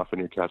throwing them off and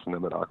you're catching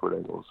them at awkward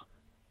angles.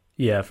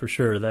 Yeah, for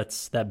sure.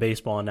 That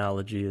baseball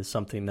analogy is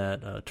something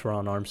that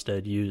Teron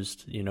Armstead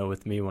used,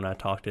 with me when I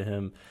talked to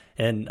him.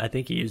 And I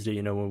think he used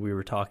it, when we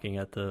were talking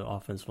at the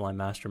Offensive Line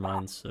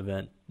Masterminds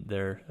event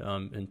there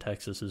in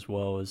Texas as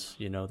well. As,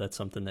 that's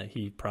something that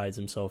he prides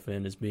himself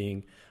in, as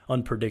being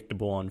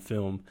unpredictable on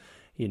film,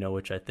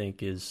 which I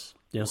think is,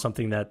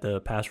 something that the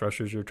pass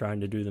rushers are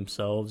trying to do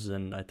themselves.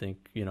 And I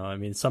think,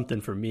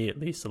 something for me, at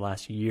least the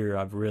last year,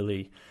 I've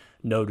really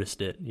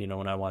noticed it,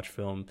 when I watch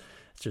film.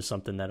 It's just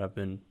something that I've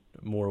been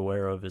more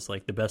aware of is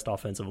like the best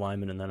offensive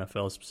linemen in the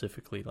NFL,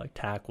 specifically like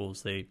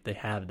tackles. They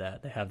have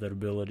that. They have that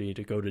ability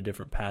to go to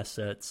different pass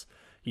sets,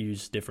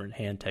 use different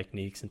hand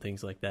techniques and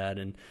things like that.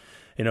 And,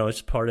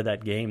 it's part of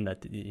that game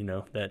that,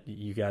 that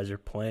you guys are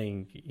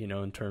playing,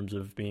 in terms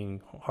of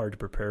being hard to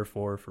prepare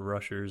for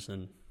rushers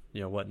and,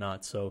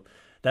 whatnot. So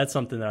that's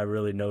something that I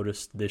really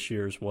noticed this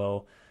year as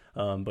well.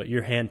 But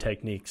your hand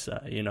techniques,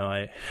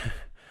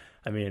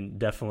 I mean,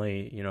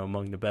 definitely,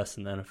 among the best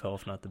in the NFL,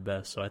 if not the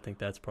best. So I think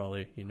that's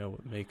probably,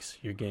 what makes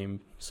your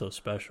game so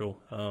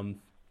special.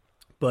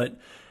 But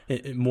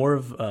more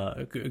of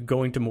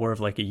going to more of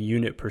like a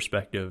unit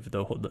perspective,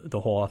 the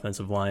whole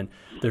offensive line.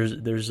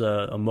 There's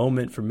a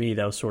moment for me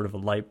that was sort of a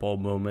light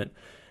bulb moment,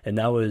 and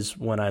that was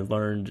when I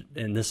learned.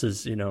 And this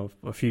is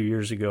a few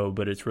years ago,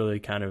 but it's really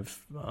kind of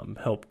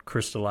helped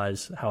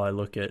crystallize how I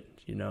look at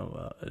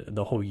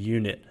the whole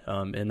unit,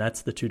 and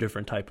that's the two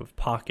different type of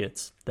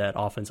pockets that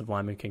offensive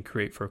linemen can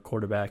create for a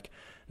quarterback.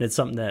 And it's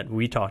something that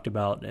we talked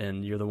about,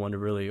 and you're the one to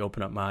really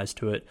open up my eyes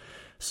to it.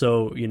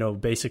 So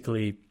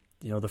basically.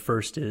 The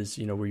first is,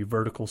 where you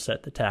vertical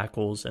set the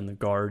tackles and the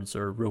guards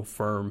are real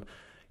firm,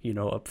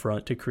 up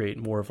front to create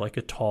more of like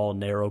a tall,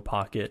 narrow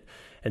pocket.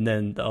 And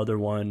then the other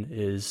one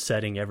is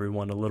setting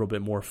everyone a little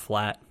bit more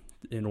flat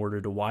in order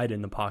to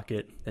widen the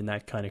pocket. And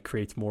that kind of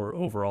creates more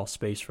overall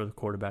space for the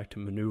quarterback to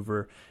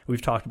maneuver.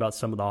 We've talked about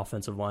some of the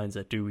offensive lines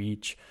that do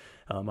each.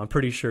 I'm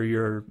pretty sure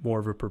you're more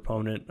of a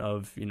proponent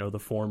of, the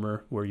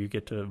former, where you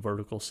get to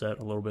vertical set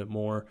a little bit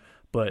more.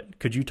 But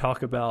could you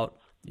talk about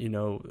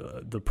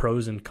the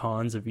pros and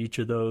cons of each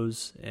of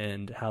those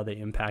and how they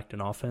impact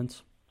an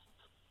offense?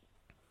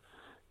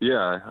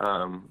 Yeah,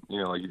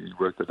 like you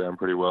broke that down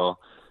pretty well.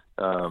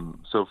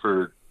 So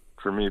for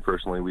me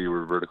personally, we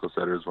were vertical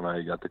setters when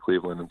I got to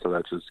Cleveland, and so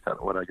that's just kind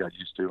of what I got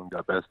used to and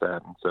got best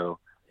at. And so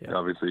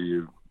obviously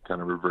you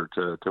kind of revert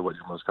to what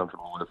you're most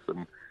comfortable with.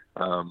 And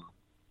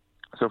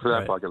so for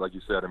that pocket, like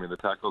you said, I mean, the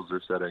tackles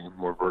are setting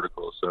more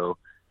vertical. So,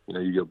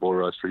 you get bull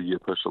rush or you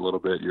get pushed a little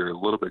bit, you're a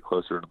little bit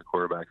closer to the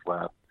quarterback's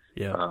lap.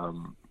 Yeah.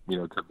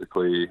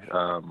 Typically,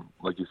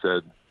 like you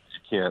said,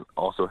 you can't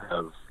also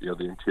have,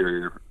 the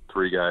interior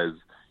three guys,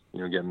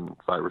 getting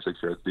 5 or 6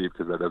 yards deep,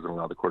 because that doesn't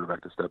allow the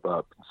quarterback to step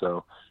up.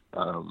 So,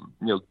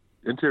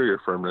 interior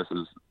firmness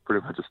is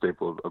pretty much a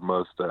staple of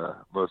most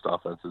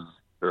offenses,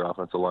 or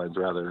offensive lines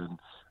rather. And,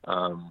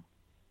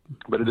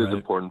 but it is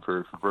important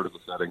for vertical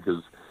setting,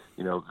 because,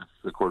 if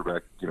the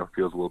quarterback,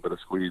 feels a little bit of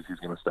squeeze, he's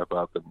going to step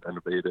up and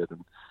evade it.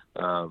 And,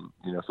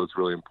 so it's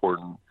really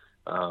important.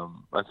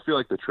 I feel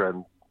like the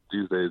trend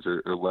these days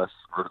are less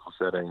vertical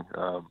setting,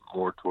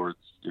 more towards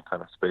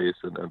kind of space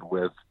and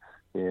width.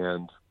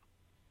 And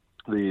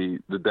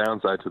the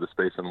downside to the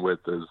space and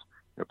width is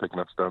picking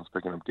up stunts,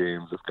 picking up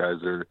games. If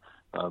guys are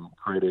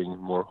creating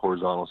more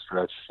horizontal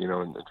stretch,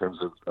 in terms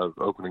of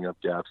opening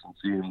up gaps and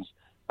seams,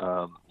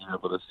 you're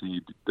able to see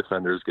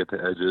defenders get to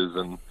edges,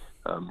 and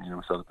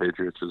we saw the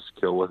Patriots just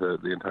kill with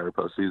it the entire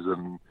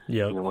postseason.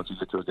 Once you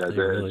get to a guy's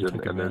edge,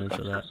 and there's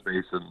extra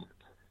space and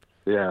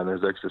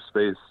there's extra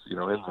space, in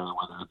there,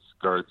 whether it's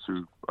guards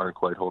who aren't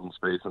quite holding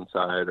space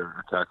inside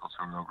or tackles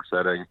who are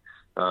oversetting.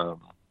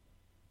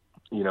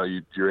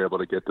 You're able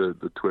to get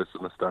the twists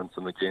and the stunts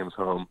and the games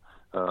home.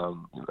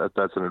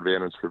 That's an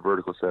advantage for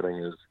vertical setting.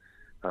 Is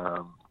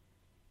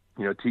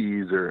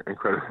TEs are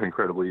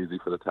incredibly easy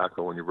for the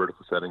tackle. When you're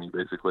vertical setting, you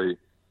basically,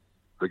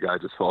 the guy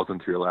just falls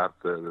into your lap.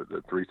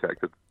 The three tech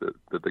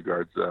that the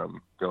guard's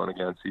going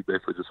against, he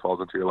basically just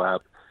falls into your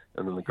lap,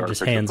 and then the guard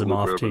just hands him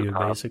off to you,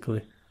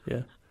 basically.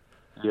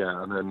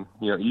 Yeah, and then,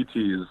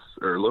 ETs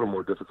are a little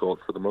more difficult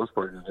for the most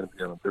part. You're going to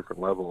be on a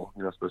different level,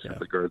 especially if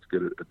the guards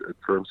get a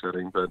firm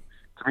setting. But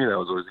to me, that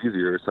was always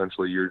easier.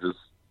 Essentially, you're just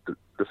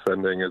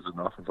defending as an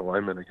offensive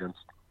lineman against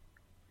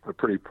a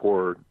pretty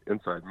poor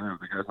inside move.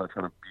 The guy's not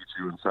trying to beat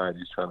you inside.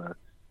 He's trying to,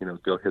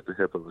 go hit the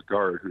hip of the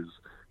guard who's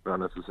not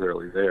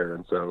necessarily there.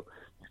 And so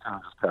you kind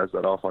of just pass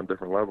that off on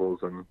different levels,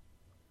 and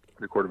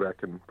the quarterback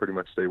can pretty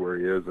much stay where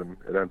he is, and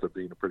it ends up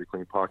being a pretty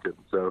clean pocket.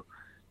 And so,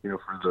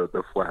 for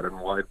the flat and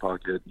wide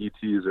pocket,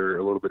 ETs are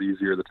a little bit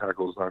easier. The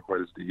tackle is not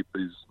quite as deep.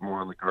 He's more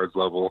on the guard's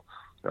level.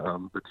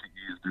 The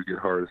TEs do get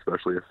hard,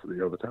 especially if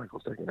the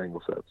tackle's taking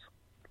angle sets.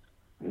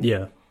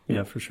 Yeah,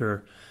 for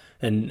sure.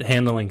 And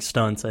handling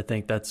stunts, I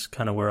think that's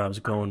kind of where I was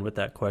going with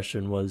that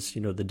question, was,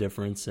 the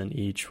difference in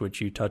each,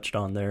 which you touched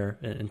on there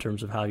in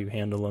terms of how you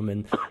handle them.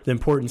 And the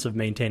importance of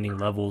maintaining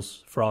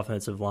levels for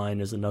offensive line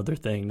is another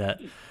thing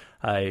that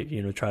I,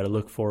 try to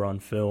look for on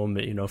film,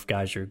 if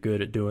guys are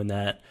good at doing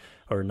that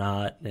or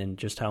not, and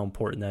just how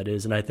important that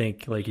is. And I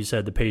think, like you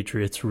said, the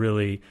Patriots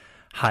really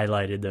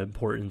highlighted the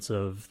importance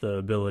of the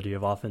ability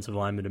of offensive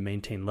linemen to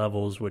maintain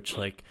levels, which,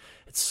 like,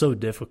 it's so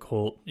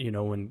difficult,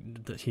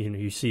 when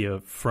you see a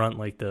front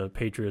like the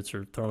Patriots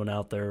are throwing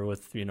out there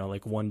with,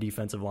 like one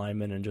defensive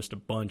lineman and just a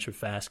bunch of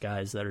fast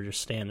guys that are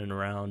just standing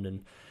around,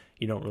 and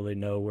you don't really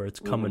know where it's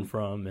coming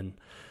from, and,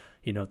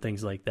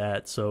 things like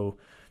that. So,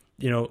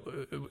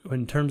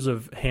 in terms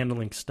of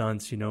handling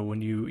stunts,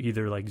 when you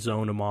either like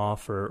zone them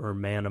off or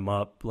man them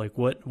up, like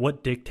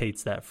what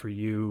dictates that for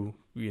you,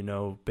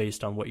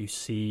 based on what you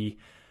see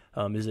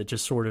Is it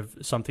just sort of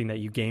something that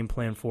you game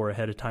plan for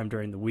ahead of time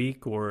during the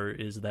week, or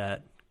is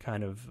that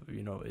kind of,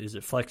 is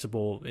it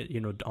flexible,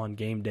 on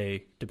game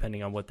day,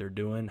 depending on what they're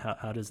doing?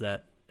 How is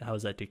that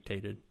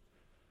dictated?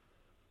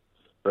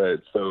 Right.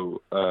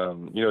 So,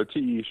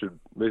 TE should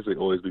basically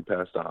always be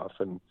passed off.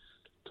 And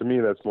to me,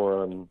 that's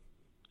more on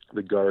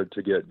the guard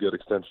to get good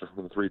extension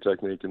from the three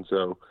technique. And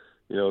so,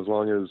 as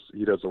long as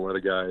he doesn't let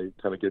a guy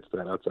kind of get to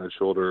that outside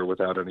shoulder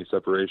without any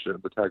separation,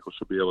 the tackle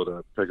should be able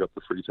to pick up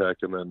the three tech.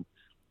 And then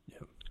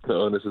the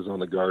onus is on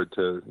the guard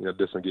to,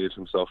 disengage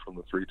himself from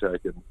the three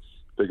tech and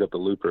pick up the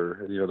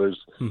looper. And, there's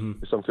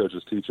some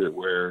coaches teach it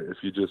where if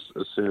you just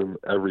assume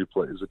every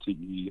play is a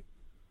TE,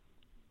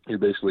 you're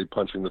basically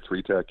punching the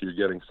three tech, you're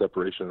getting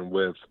separation and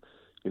width.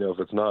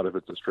 If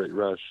it's a straight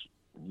rush,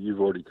 you've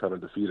already kind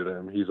of defeated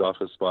him. He's off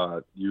his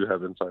spot. You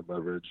have inside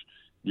leverage.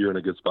 You're in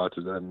a good spot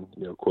to then,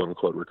 quote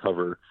unquote,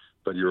 recover,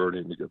 but you're already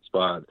in a good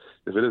spot.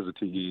 If it is a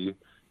TE,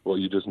 well,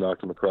 you just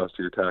knocked him across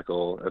to your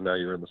tackle, and now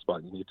you're in the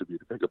spot you need to be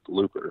to pick up the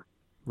looper.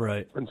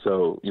 Right. And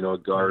so, a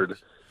guard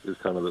is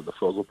kind of the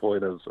focal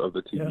point of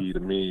the TE to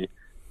me,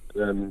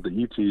 and the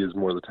ET is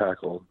more the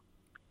tackle.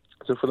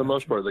 So for the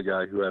most part, the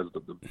guy who has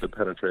the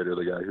penetrator,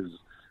 the guy who's,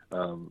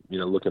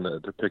 looking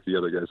to pick the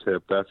other guy's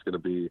hip, that's going to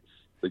be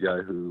the guy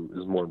who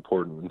is more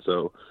important. And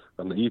so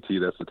on the ET,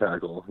 that's the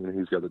tackle.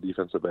 He's got the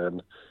defensive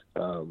end.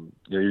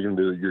 You're going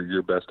to do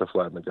your best to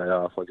flatten the guy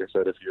off. Like I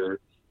said, if you're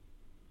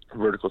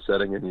vertical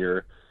setting and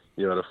you're,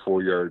 at a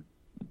 4-yard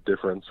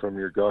difference from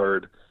your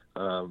guard,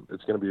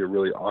 it's going to be a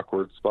really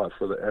awkward spot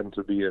for the end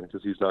to be in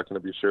because he's not going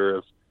to be sure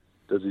if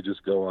does he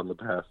just go on the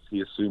path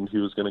he assumed he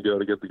was going to go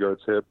to get the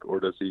guard's hip, or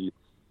does he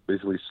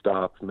basically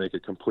stop, make a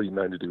complete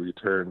 90-degree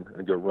turn,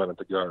 and go run at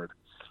the guard.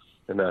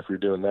 And now if you're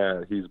doing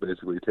that, he's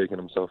basically taking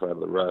himself out of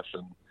the rush,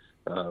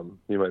 and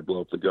he might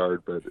blow up the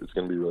guard, but it's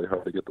going to be really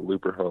hard to get the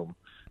looper home.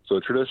 So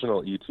a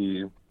traditional ET,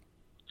 the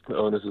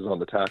onus is on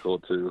the tackle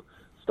to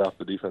stop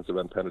the defensive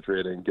end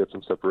penetrating, get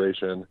some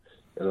separation,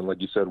 and then,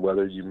 like you said,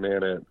 whether you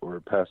man it or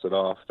pass it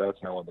off,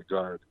 that's now on the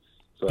guard.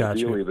 So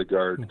ideally the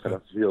guard kind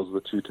of feels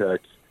the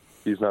two-tech.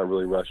 He's not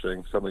really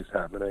rushing. Something's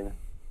happening.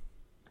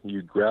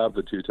 You grab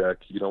the two-tech.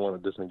 You don't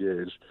want to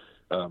disengage.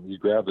 You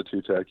grab the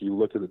two-tech. You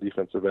look at the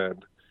defensive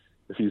end.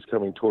 If he's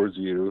coming towards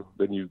you,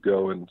 then you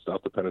go and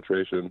stop the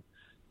penetration.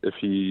 If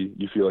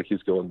you feel like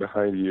he's going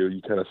behind you,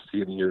 you kind of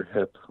see in your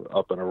hip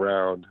up and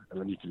around,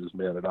 and then you can just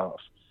man it off.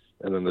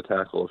 And then the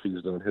tackle, if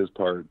he's doing his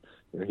part,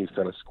 he's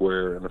kind of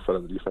square in the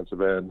front of the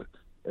defensive end,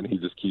 and he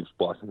just keeps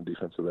blocking the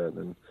defensive end.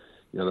 And,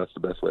 that's the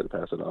best way to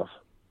pass it off.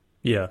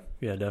 Yeah,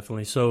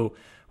 definitely. So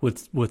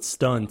with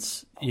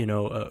stunts,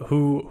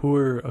 who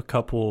are a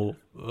couple,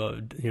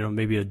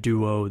 maybe a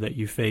duo that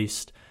you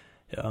faced,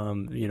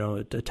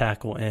 a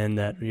tackle end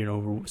that,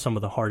 some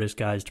of the hardest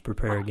guys to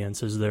prepare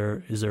against? Is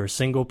there a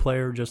single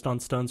player just on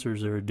stunts, or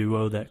is there a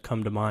duo that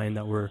come to mind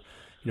that were,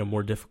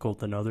 more difficult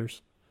than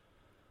others?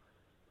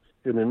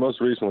 I mean, most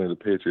recently the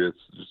Patriots,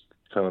 just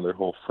kind of their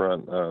whole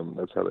front,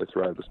 that's how they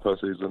thrive this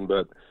postseason.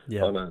 But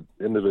on an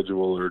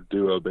individual or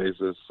duo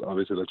basis,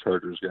 obviously the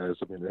Chargers guys,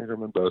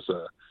 Ingram and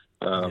Bosa,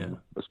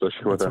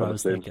 especially when they're on the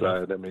same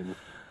side.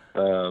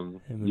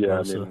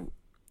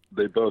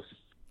 They both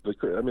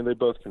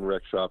can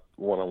wreck shop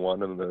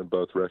one-on-one, and then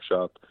both wreck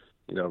shop,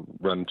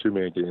 run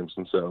two-man games.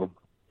 And so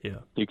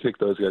you kick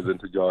those guys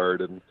into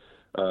guard, and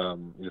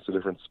it's a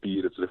different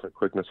speed, it's a different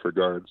quickness for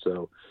guard,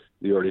 so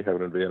you already have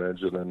an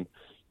advantage. And then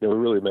what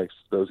really makes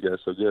those guys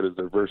so good is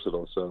they're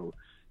versatile. So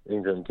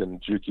Ingram can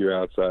juke you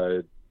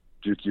outside,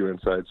 juke you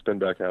inside, spin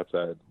back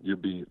outside, you're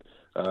beat.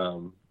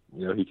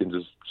 He can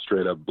just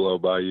straight up blow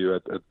by you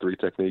at three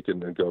technique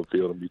and then go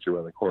upfield and beat you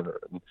around the corner.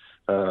 And,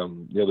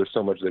 there's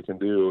so much they can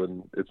do,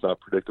 and it's not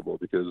predictable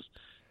because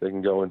they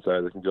can go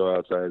inside, they can go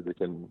outside, they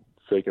can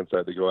fake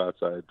inside to go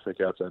outside,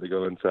 fake outside to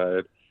go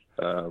inside.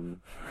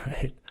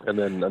 Right. And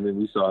then,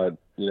 we saw it,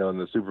 in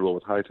the Super Bowl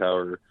with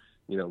Hightower,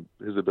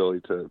 his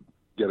ability to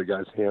get a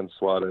guy's hand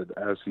swatted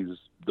as he's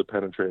the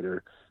penetrator.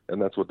 And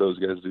that's what those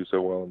guys do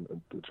so well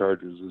in the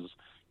Chargers is,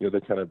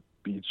 they kind of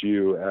beat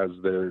you as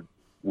they're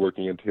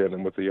working in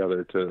tandem with the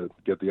other to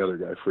get the other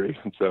guy free.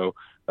 And so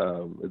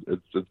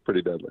it's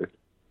pretty deadly.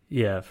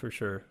 Yeah, for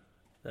sure.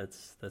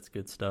 That's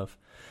good stuff.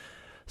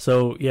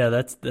 So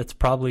that's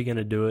probably going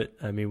to do it.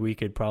 I mean, we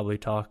could probably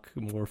talk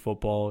more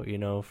football,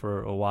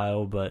 for a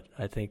while, but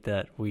I think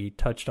that we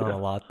touched on a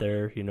lot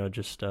there,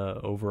 just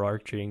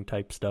overarching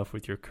type stuff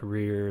with your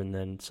career, and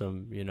then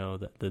some,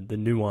 the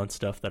nuanced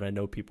stuff that I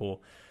know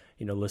people,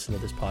 listen to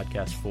this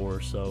podcast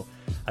for. So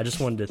I just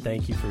wanted to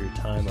thank you for your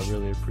time. I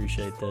really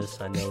appreciate this.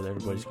 I know that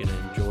everybody's going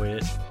to enjoy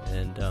it,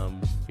 and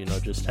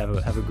just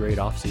have a great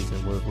off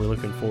season. We're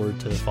looking forward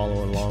to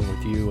following along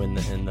with you and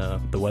the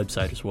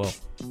website as well.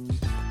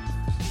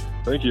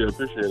 Thank you. I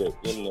appreciate it.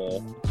 And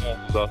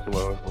it's awesome. I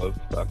love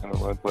talking at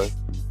line play.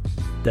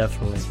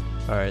 Definitely.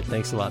 All right.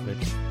 Thanks a lot, Mitch.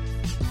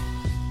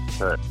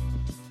 All right.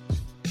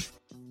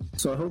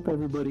 So I hope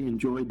everybody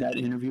enjoyed that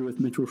interview with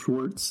Mitchell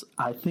Schwartz.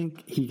 I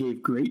think he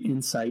gave great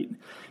insight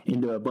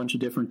into a bunch of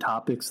different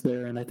topics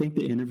there, and I think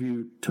the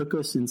interview took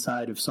us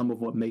inside of some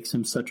of what makes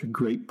him such a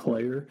great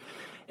player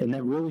And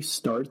that really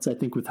starts, I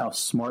think, with how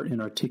smart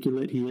and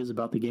articulate he is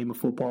about the game of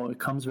football. It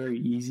comes very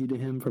easy to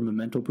him from a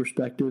mental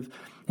perspective,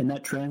 and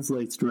that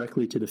translates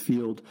directly to the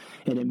field.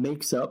 And it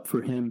makes up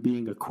for him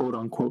being a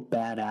quote-unquote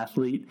bad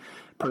athlete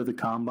per the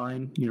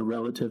combine,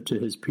 relative to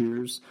his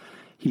peers.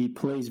 He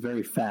plays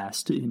very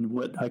fast in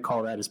what I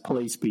call that is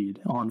play speed.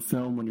 On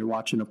film, when you're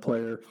watching a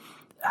player,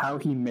 how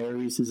he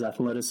marries his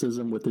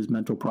athleticism with his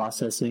mental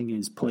processing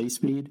is play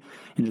speed,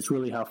 and it's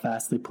really how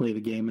fast they play the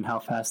game and how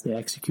fast they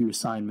execute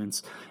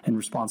assignments and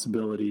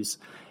responsibilities.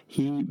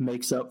 He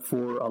makes up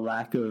for a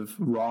lack of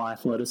raw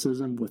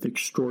athleticism with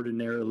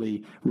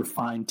extraordinarily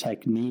refined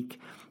technique,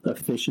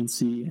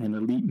 efficiency, and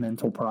elite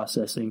mental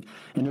processing,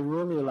 and it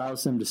really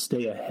allows him to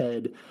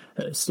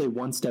stay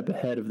one step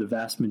ahead of the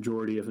vast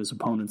majority of his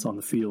opponents on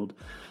the field.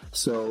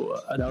 So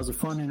that was a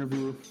fun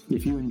interview.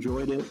 If you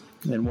enjoyed it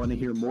and want to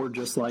hear more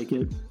just like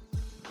it,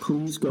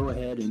 please go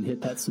ahead and hit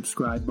that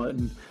subscribe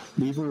button,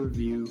 leave a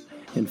review,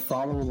 and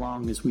follow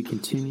along as we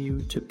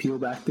continue to peel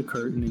back the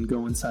curtain and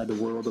go inside the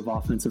world of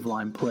offensive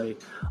line play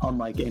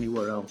unlike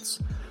anywhere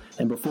else.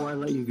 And before I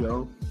let you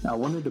go, I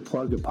wanted to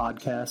plug a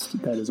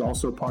podcast that is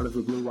also part of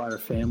the Blue Wire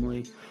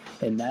family,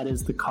 and that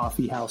is The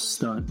Coffee House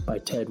Stunt by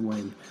Ted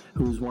Nguyen,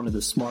 who is one of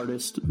the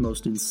smartest,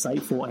 most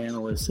insightful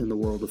analysts in the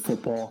world of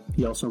football.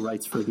 He also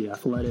writes for The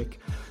Athletic,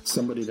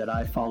 somebody that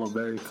I follow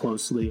very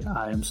closely.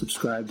 I am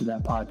subscribed to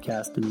that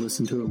podcast and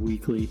listen to it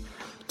weekly.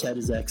 Ted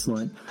is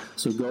excellent,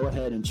 so go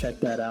ahead and check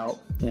that out.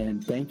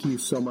 And thank you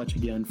so much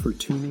again for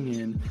tuning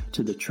in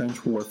to the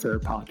Trench Warfare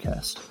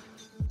Podcast.